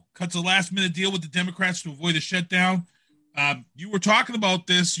 McConnell cuts a last-minute deal with the Democrats to avoid a shutdown. You were talking about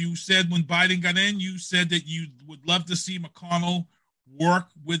this. You said when Biden got in, you said that you would love to see McConnell work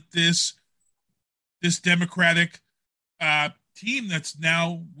with this Democratic team that's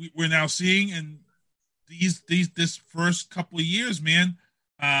we're now seeing, and this first couple of years, man.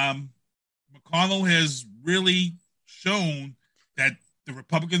 McConnell has really shown that the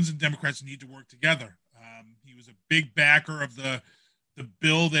Republicans and Democrats need to work together. He was a big backer of the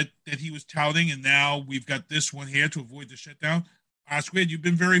bill that he was touting, and now we've got this one here to avoid the shutdown. Squid, you've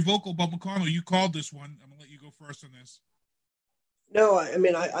been very vocal about McConnell. You called this one. I'm gonna let you go first on this. No, I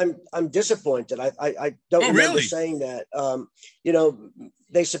mean, I'm disappointed. I don't remember saying that.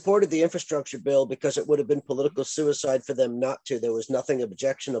 They supported the infrastructure bill because it would have been political suicide for them not to. There was nothing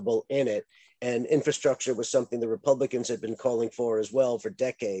objectionable in it. And infrastructure was something the Republicans had been calling for as well for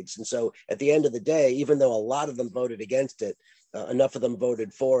decades. And so at the end of the day, even though a lot of them voted against it, enough of them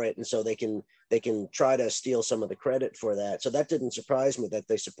voted for it. And so they can try to steal some of the credit for that. So that didn't surprise me that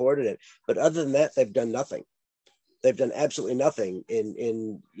they supported it. But other than that, they've done nothing. They've done absolutely nothing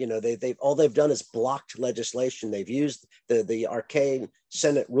they've all they've done is blocked legislation. They've used the arcane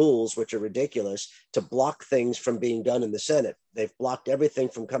Senate rules, which are ridiculous, to block things from being done in the Senate. They've blocked everything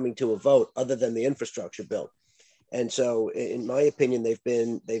from coming to a vote other than the infrastructure bill. And so in my opinion, they've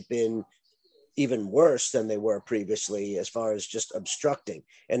been even worse than they were previously as far as just obstructing.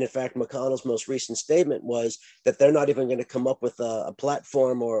 And in fact, McConnell's most recent statement was that they're not even going to come up with a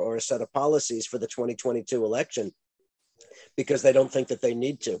platform or a set of policies for the 2022 election because they don't think that they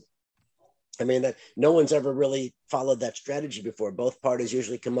need to. I mean, that no one's ever really followed that strategy before. Both parties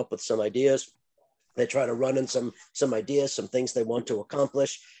usually come up with some ideas. They try to run in some ideas, some things they want to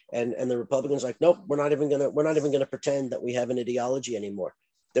accomplish. And the Republicans are like, nope, we're not even gonna pretend that we have an ideology anymore.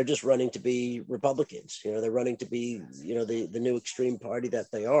 They're just running to be Republicans. They're running to be, the new extreme party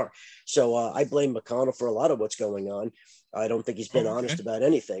that they are. So I blame McConnell for a lot of what's going on. I don't think he's been honest about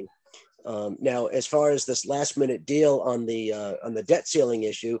anything. Now, as far as this last minute deal on the debt ceiling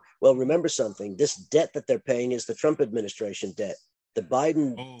issue, well, remember something. This debt that they're paying is the Trump administration debt. The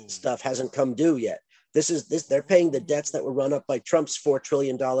Biden stuff hasn't come due yet. They're paying the debts that were run up by Trump's $4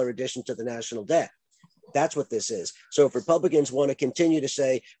 trillion addition to the national debt. That's what this is. So if Republicans want to continue to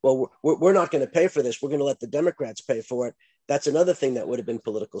say, well, we're not going to pay for this, we're going to let the Democrats pay for it, that's another thing that would have been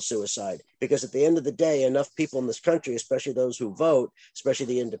political suicide. Because at the end of the day, enough people in this country, especially those who vote, especially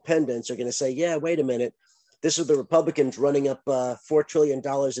the independents, are going to say, yeah, wait a minute. This is the Republicans running up $4 trillion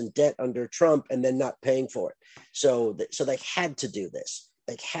in debt under Trump and then not paying for it. So they had to do this.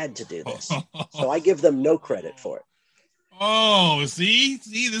 They had to do this. So I give them no credit for it. Oh, see,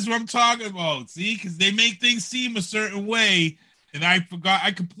 this is what I'm talking about. See, because they make things seem a certain way. And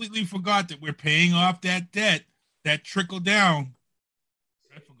I completely forgot that we're paying off that debt, that trickle down.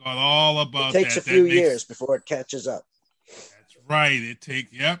 I forgot all about that. It takes a few years before it catches up. That's right.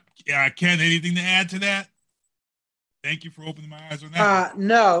 Yep. Yeah, Ken, anything to add to that? Thank you for opening my eyes on that.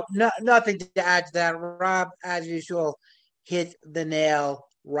 No, nothing to add to that. Rob, as usual, hit the nail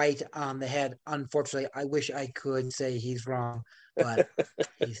right on the head. Unfortunately, I wish I could say he's wrong, but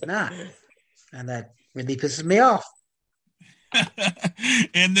he's not. And that really pisses me off.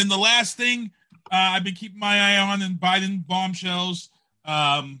 And then the last thing I've been keeping my eye on in Biden bombshells.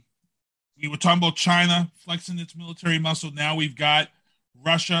 We were talking about China flexing its military muscle. Now we've got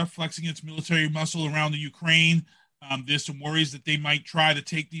Russia flexing its military muscle around the Ukraine. There's some worries that they might try to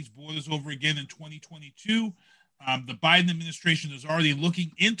take these borders over again in 2022. The Biden administration is already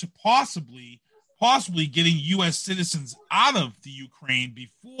looking into possibly getting U.S. citizens out of the Ukraine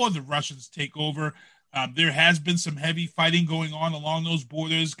before the Russians take over. There has been some heavy fighting going on along those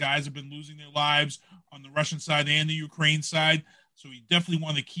borders. Guys have been losing their lives on the Russian side and the Ukraine side. So we definitely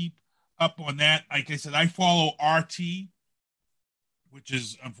want to keep up on that. Like I said, I follow RT, which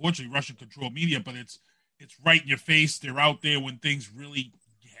is unfortunately Russian-controlled media, but it's right in your face. They're out there when things really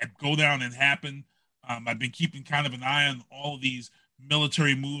go down and happen. I've been keeping kind of an eye on all of these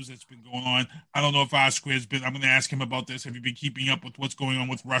military moves that's been going on. I don't know if Osquare's been. I'm going to ask him about this. Have you been keeping up with what's going on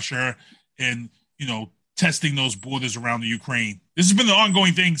with Russia and, testing those borders around the Ukraine? This has been the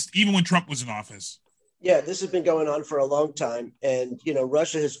ongoing things, even when Trump was in office. Yeah, this has been going on for a long time. And,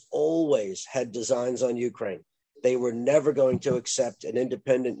 Russia has always had designs on Ukraine. They were never going to accept an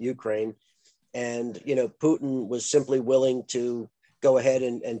independent Ukraine. And, Putin was simply willing to go ahead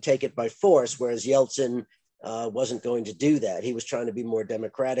and take it by force, whereas Yeltsin wasn't going to do that. He was trying to be more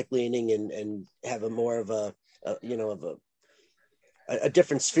democratic leaning and have a more of a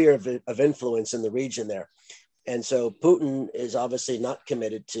different sphere of influence in the region there. And so Putin is obviously not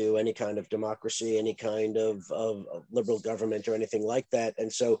committed to any kind of democracy, any kind of liberal government or anything like that.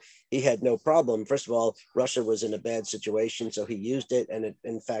 And so he had no problem. First of all, Russia was in a bad situation, so he used it. And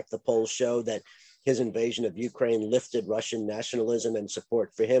in fact, the polls show that his invasion of Ukraine lifted Russian nationalism and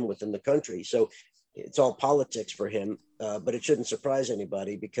support for him within the country. So it's all politics for him, but it shouldn't surprise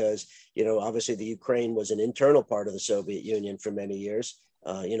anybody because, obviously the Ukraine was an internal part of the Soviet Union for many years.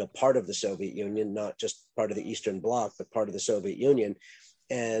 Part of the Soviet Union, not just part of the Eastern Bloc, but part of the Soviet Union.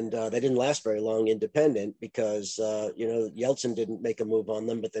 And they didn't last very long independent because, Yeltsin didn't make a move on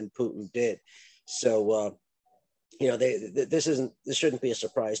them, but then Putin did. So, this shouldn't be a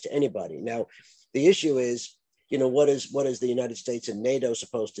surprise to anybody. Now, the issue is, what is the United States and NATO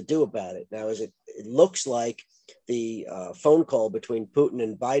supposed to do about it? Now, it looks like the phone call between Putin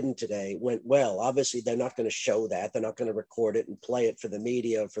and Biden today went well. Obviously, they're not going to show that. They're not going to record it and play it for the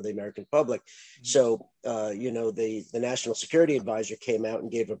media, for the American public. So, the National Security Advisor came out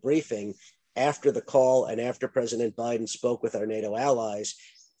and gave a briefing after the call and after President Biden spoke with our NATO allies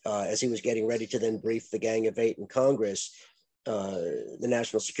as he was getting ready to then brief the Gang of Eight in Congress. The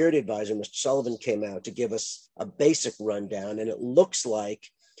National Security Advisor, Mr. Sullivan, came out to give us a basic rundown, and it looks like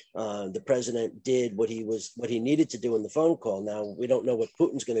the president did what he needed to do in the phone call. Now, we don't know what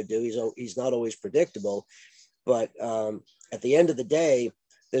Putin's going to do. He's not always predictable, but at the end of the day,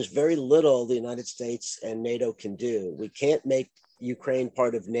 there's very little the United States and NATO can do. We can't make Ukraine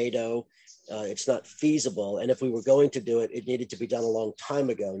part of NATO. It's not feasible. And if we were going to do it, it needed to be done a long time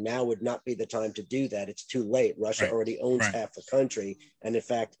ago. Now would not be the time to do that. It's too late. Russia already owns half the country. And in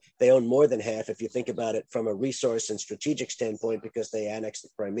fact, they own more than half if you think about it from a resource and strategic standpoint, because they annexed the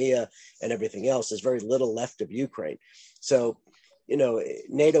Crimea and everything else. There's very little left of Ukraine. So,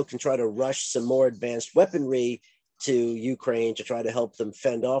 NATO can try to rush some more advanced weaponry to Ukraine to try to help them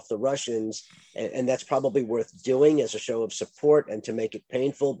fend off the Russians. And that's probably worth doing as a show of support and to make it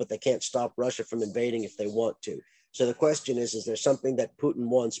painful, but they can't stop Russia from invading if they want to. So the question is there something that Putin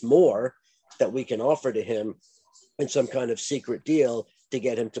wants more that we can offer to him in some kind of secret deal to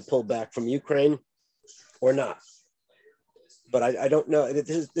get him to pull back from Ukraine or not? But I don't know.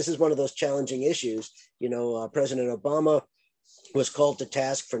 This is one of those challenging issues. President Obama was called to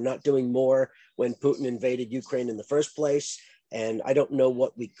task for not doing more when Putin invaded Ukraine in the first place. And I don't know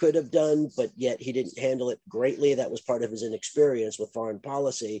what we could have done, but yet he didn't handle it greatly. That was part of his inexperience with foreign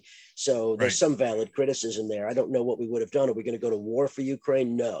policy. So there's some valid criticism there. I don't know what we would have done. Are we going to go to war for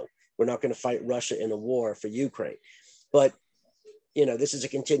Ukraine? No, we're not going to fight Russia in a war for Ukraine. But, you know, this is a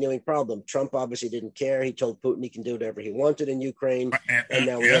continuing problem. Trump obviously didn't care. He told Putin he can do whatever he wanted in Ukraine. And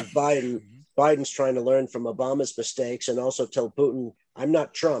now we have Biden. Biden's trying to learn from Obama's mistakes and also tell Putin, I'm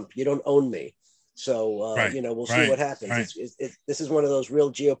not Trump. You don't own me. So, you know, we'll see what happens. This is one of those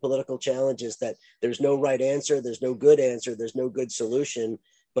real geopolitical challenges that there's no right answer. There's no good answer. There's no good solution.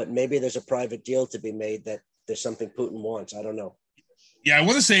 But maybe there's a private deal to be made that there's something Putin wants. I don't know. Yeah, I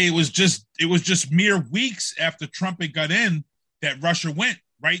want to say it was just mere weeks after Trump had got in that Russia went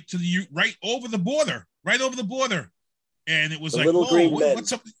right over the border, and it was like,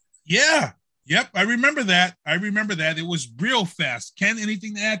 what's up? Yeah, yep, I remember that. It was real fast. Ken,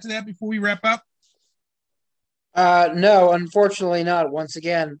 anything to add to that before we wrap up? No, unfortunately not. Once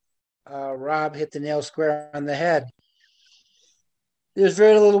again, Rob hit the nail square on the head. There's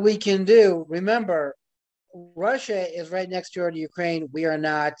very little we can do. Remember, Russia is right next door to Ukraine. We are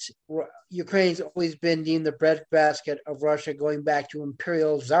not. Ukraine's always been deemed the breadbasket of Russia going back to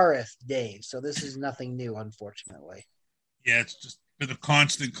Imperial Tsarist days. So this is nothing new, unfortunately. Yeah, it's just been a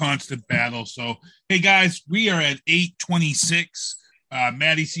constant battle. So, hey, guys, we are at 8:26.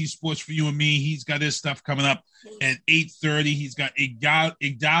 Matty C Sports for you and me. He's got his stuff coming up at 8:30. He's got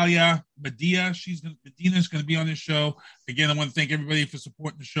Igdalia Medina. Medina's going to be on this show. Again, I want to thank everybody for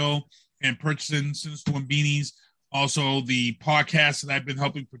supporting the show and purchasing Sinister One beanies. Also, the podcast that I've been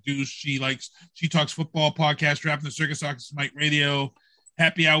helping produce. She Talks Football podcast, Rapping the Circus, Arkansas Mike Radio,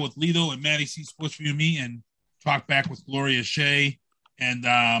 Happy Hour with Lito and Matty C Sports for you and me, and Talk Back with Gloria Shea. And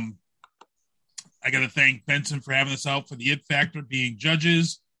I got to thank Benson for having us out for the It Factor, being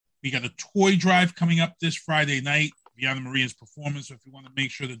judges. We got a toy drive coming up this Friday night, Beyond Maria's performance. So if you want to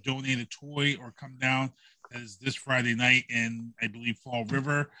make sure to donate a toy or come down, that is this Friday night in, I believe, Fall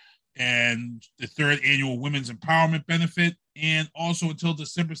River. And the 3rd annual Women's Empowerment Benefit. And also until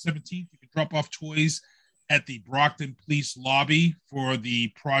December 17th, you can drop off toys at the Brockton Police Lobby for the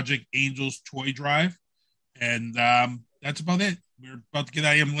Project Angels Toy Drive. And that's about it. We're about to get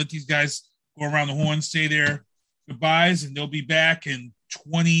out of here and let these guys go around the horn, say their goodbyes, and they'll be back in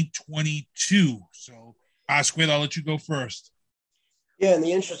 2022. So, Squid, I'll let you go first. Yeah, in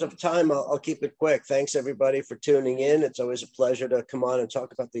the interest of time, I'll keep it quick. Thanks, everybody, for tuning in. It's always a pleasure to come on and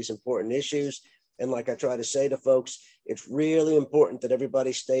talk about these important issues. And like I try to say to folks, it's really important that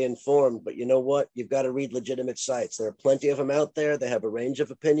everybody stay informed. But you know what? You've got to read legitimate sites. There are plenty of them out there. They have a range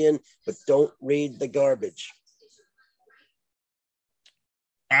of opinion, but don't read the garbage.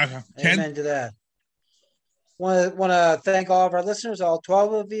 Amen to that. Want to thank all of our listeners, all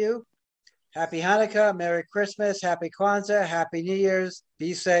 12 of you. Happy Hanukkah, Merry Christmas, Happy Kwanzaa, Happy New Year's.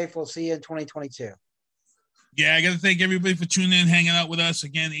 Be safe. We'll see you in 2022. Yeah, I got to thank everybody for tuning in, hanging out with us.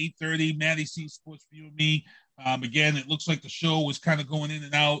 Again, 8:30, Matty C Sports for you and me. Again, it looks like the show was kind of going in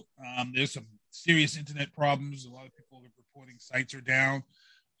and out. There's some serious internet problems. A lot of people are reporting sites are down.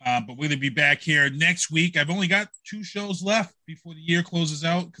 But we're going to be back here next week. I've only got 2 shows left before the year closes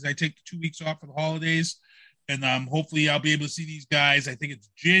out because I take 2 weeks off for the holidays. And hopefully I'll be able to see these guys. I think it's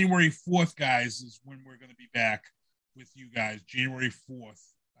January 4th, guys, is when we're going to be back with you guys. January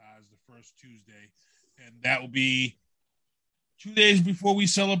 4th is the first Tuesday. And that will be 2 days before we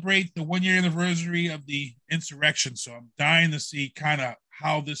celebrate the 1-year anniversary of the insurrection. So I'm dying to see kind of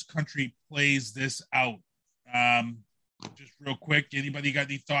how this country plays this out. Just real quick, anybody got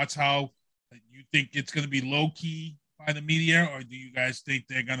any thoughts how you think it's going to be low-key by the media, or do you guys think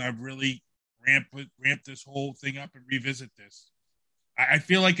they're going to really ramp this whole thing up and revisit this? I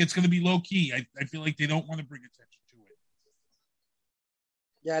feel like it's going to be low-key. I feel like they don't want to bring attention to it.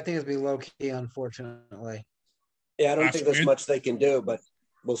 Yeah, I think it's going to be low-key, unfortunately. Yeah, I don't think there's much they can do, but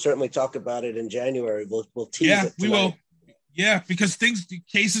we'll certainly talk about it in January. We'll tease it tonight. We will. Yeah, because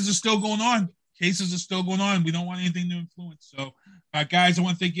cases are still going on. We don't want anything to influence. So, guys, I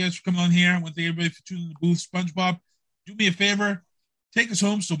want to thank you guys for coming on here. I want to thank everybody for tuning in the booth. SpongeBob, do me a favor. Take us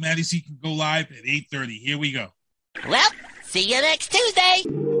home so Matty C can go live at 8:30. Here we go. Well, see you next Tuesday.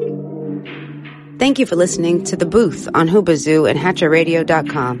 Thank you for listening to The Booth on Hoobazoo and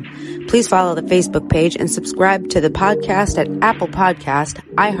HatcherRadio.com. Please follow the Facebook page and subscribe to the podcast at Apple Podcast,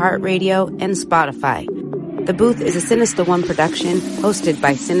 iHeartRadio, and Spotify. The Booth is a Sinister One production hosted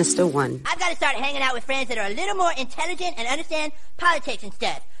by Sinister One. I've got to start hanging out with friends that are a little more intelligent and understand politics and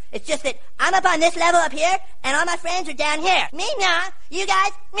stuff. It's just that I'm up on this level up here, and all my friends are down here. Me, nah. You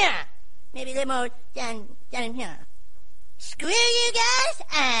guys, nah. Maybe a little more down in here. Screw you guys,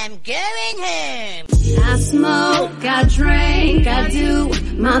 I'm going home. I smoke, I drink, I do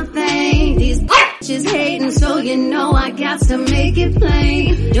my thing. These bitches hating, so you know I got to make it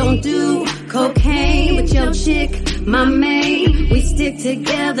plain. Don't do cocaine with your chick, my main. We stick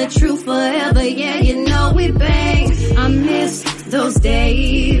together, true forever, yeah, you know we bang. I miss those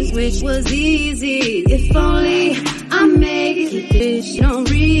days, which was easy. If only I make it, bitch, don't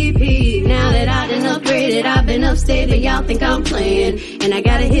repeat. Now that I done upgraded, I've been upstate, but y'all think I'm playing. And I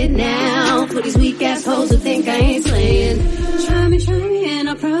got a hit now for these weak ass hoes who think I ain't slaying. Try me, and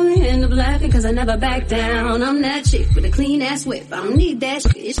I'll probably end up laughing, cause I never back down. I'm that chick with a clean ass whip, I don't need that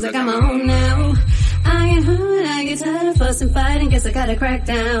shit, cause I got my own now. I get hurt, I get tired of fussing, fighting, guess I gotta crack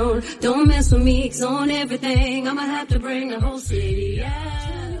down. Don't mess with me, cause on everything, I'ma have to bring the whole city out.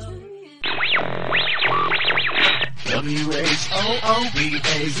 WHOOBAZOO,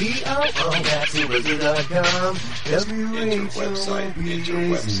 that's whobazoo.com.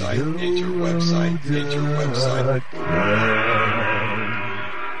 WHOOBAZOO.com.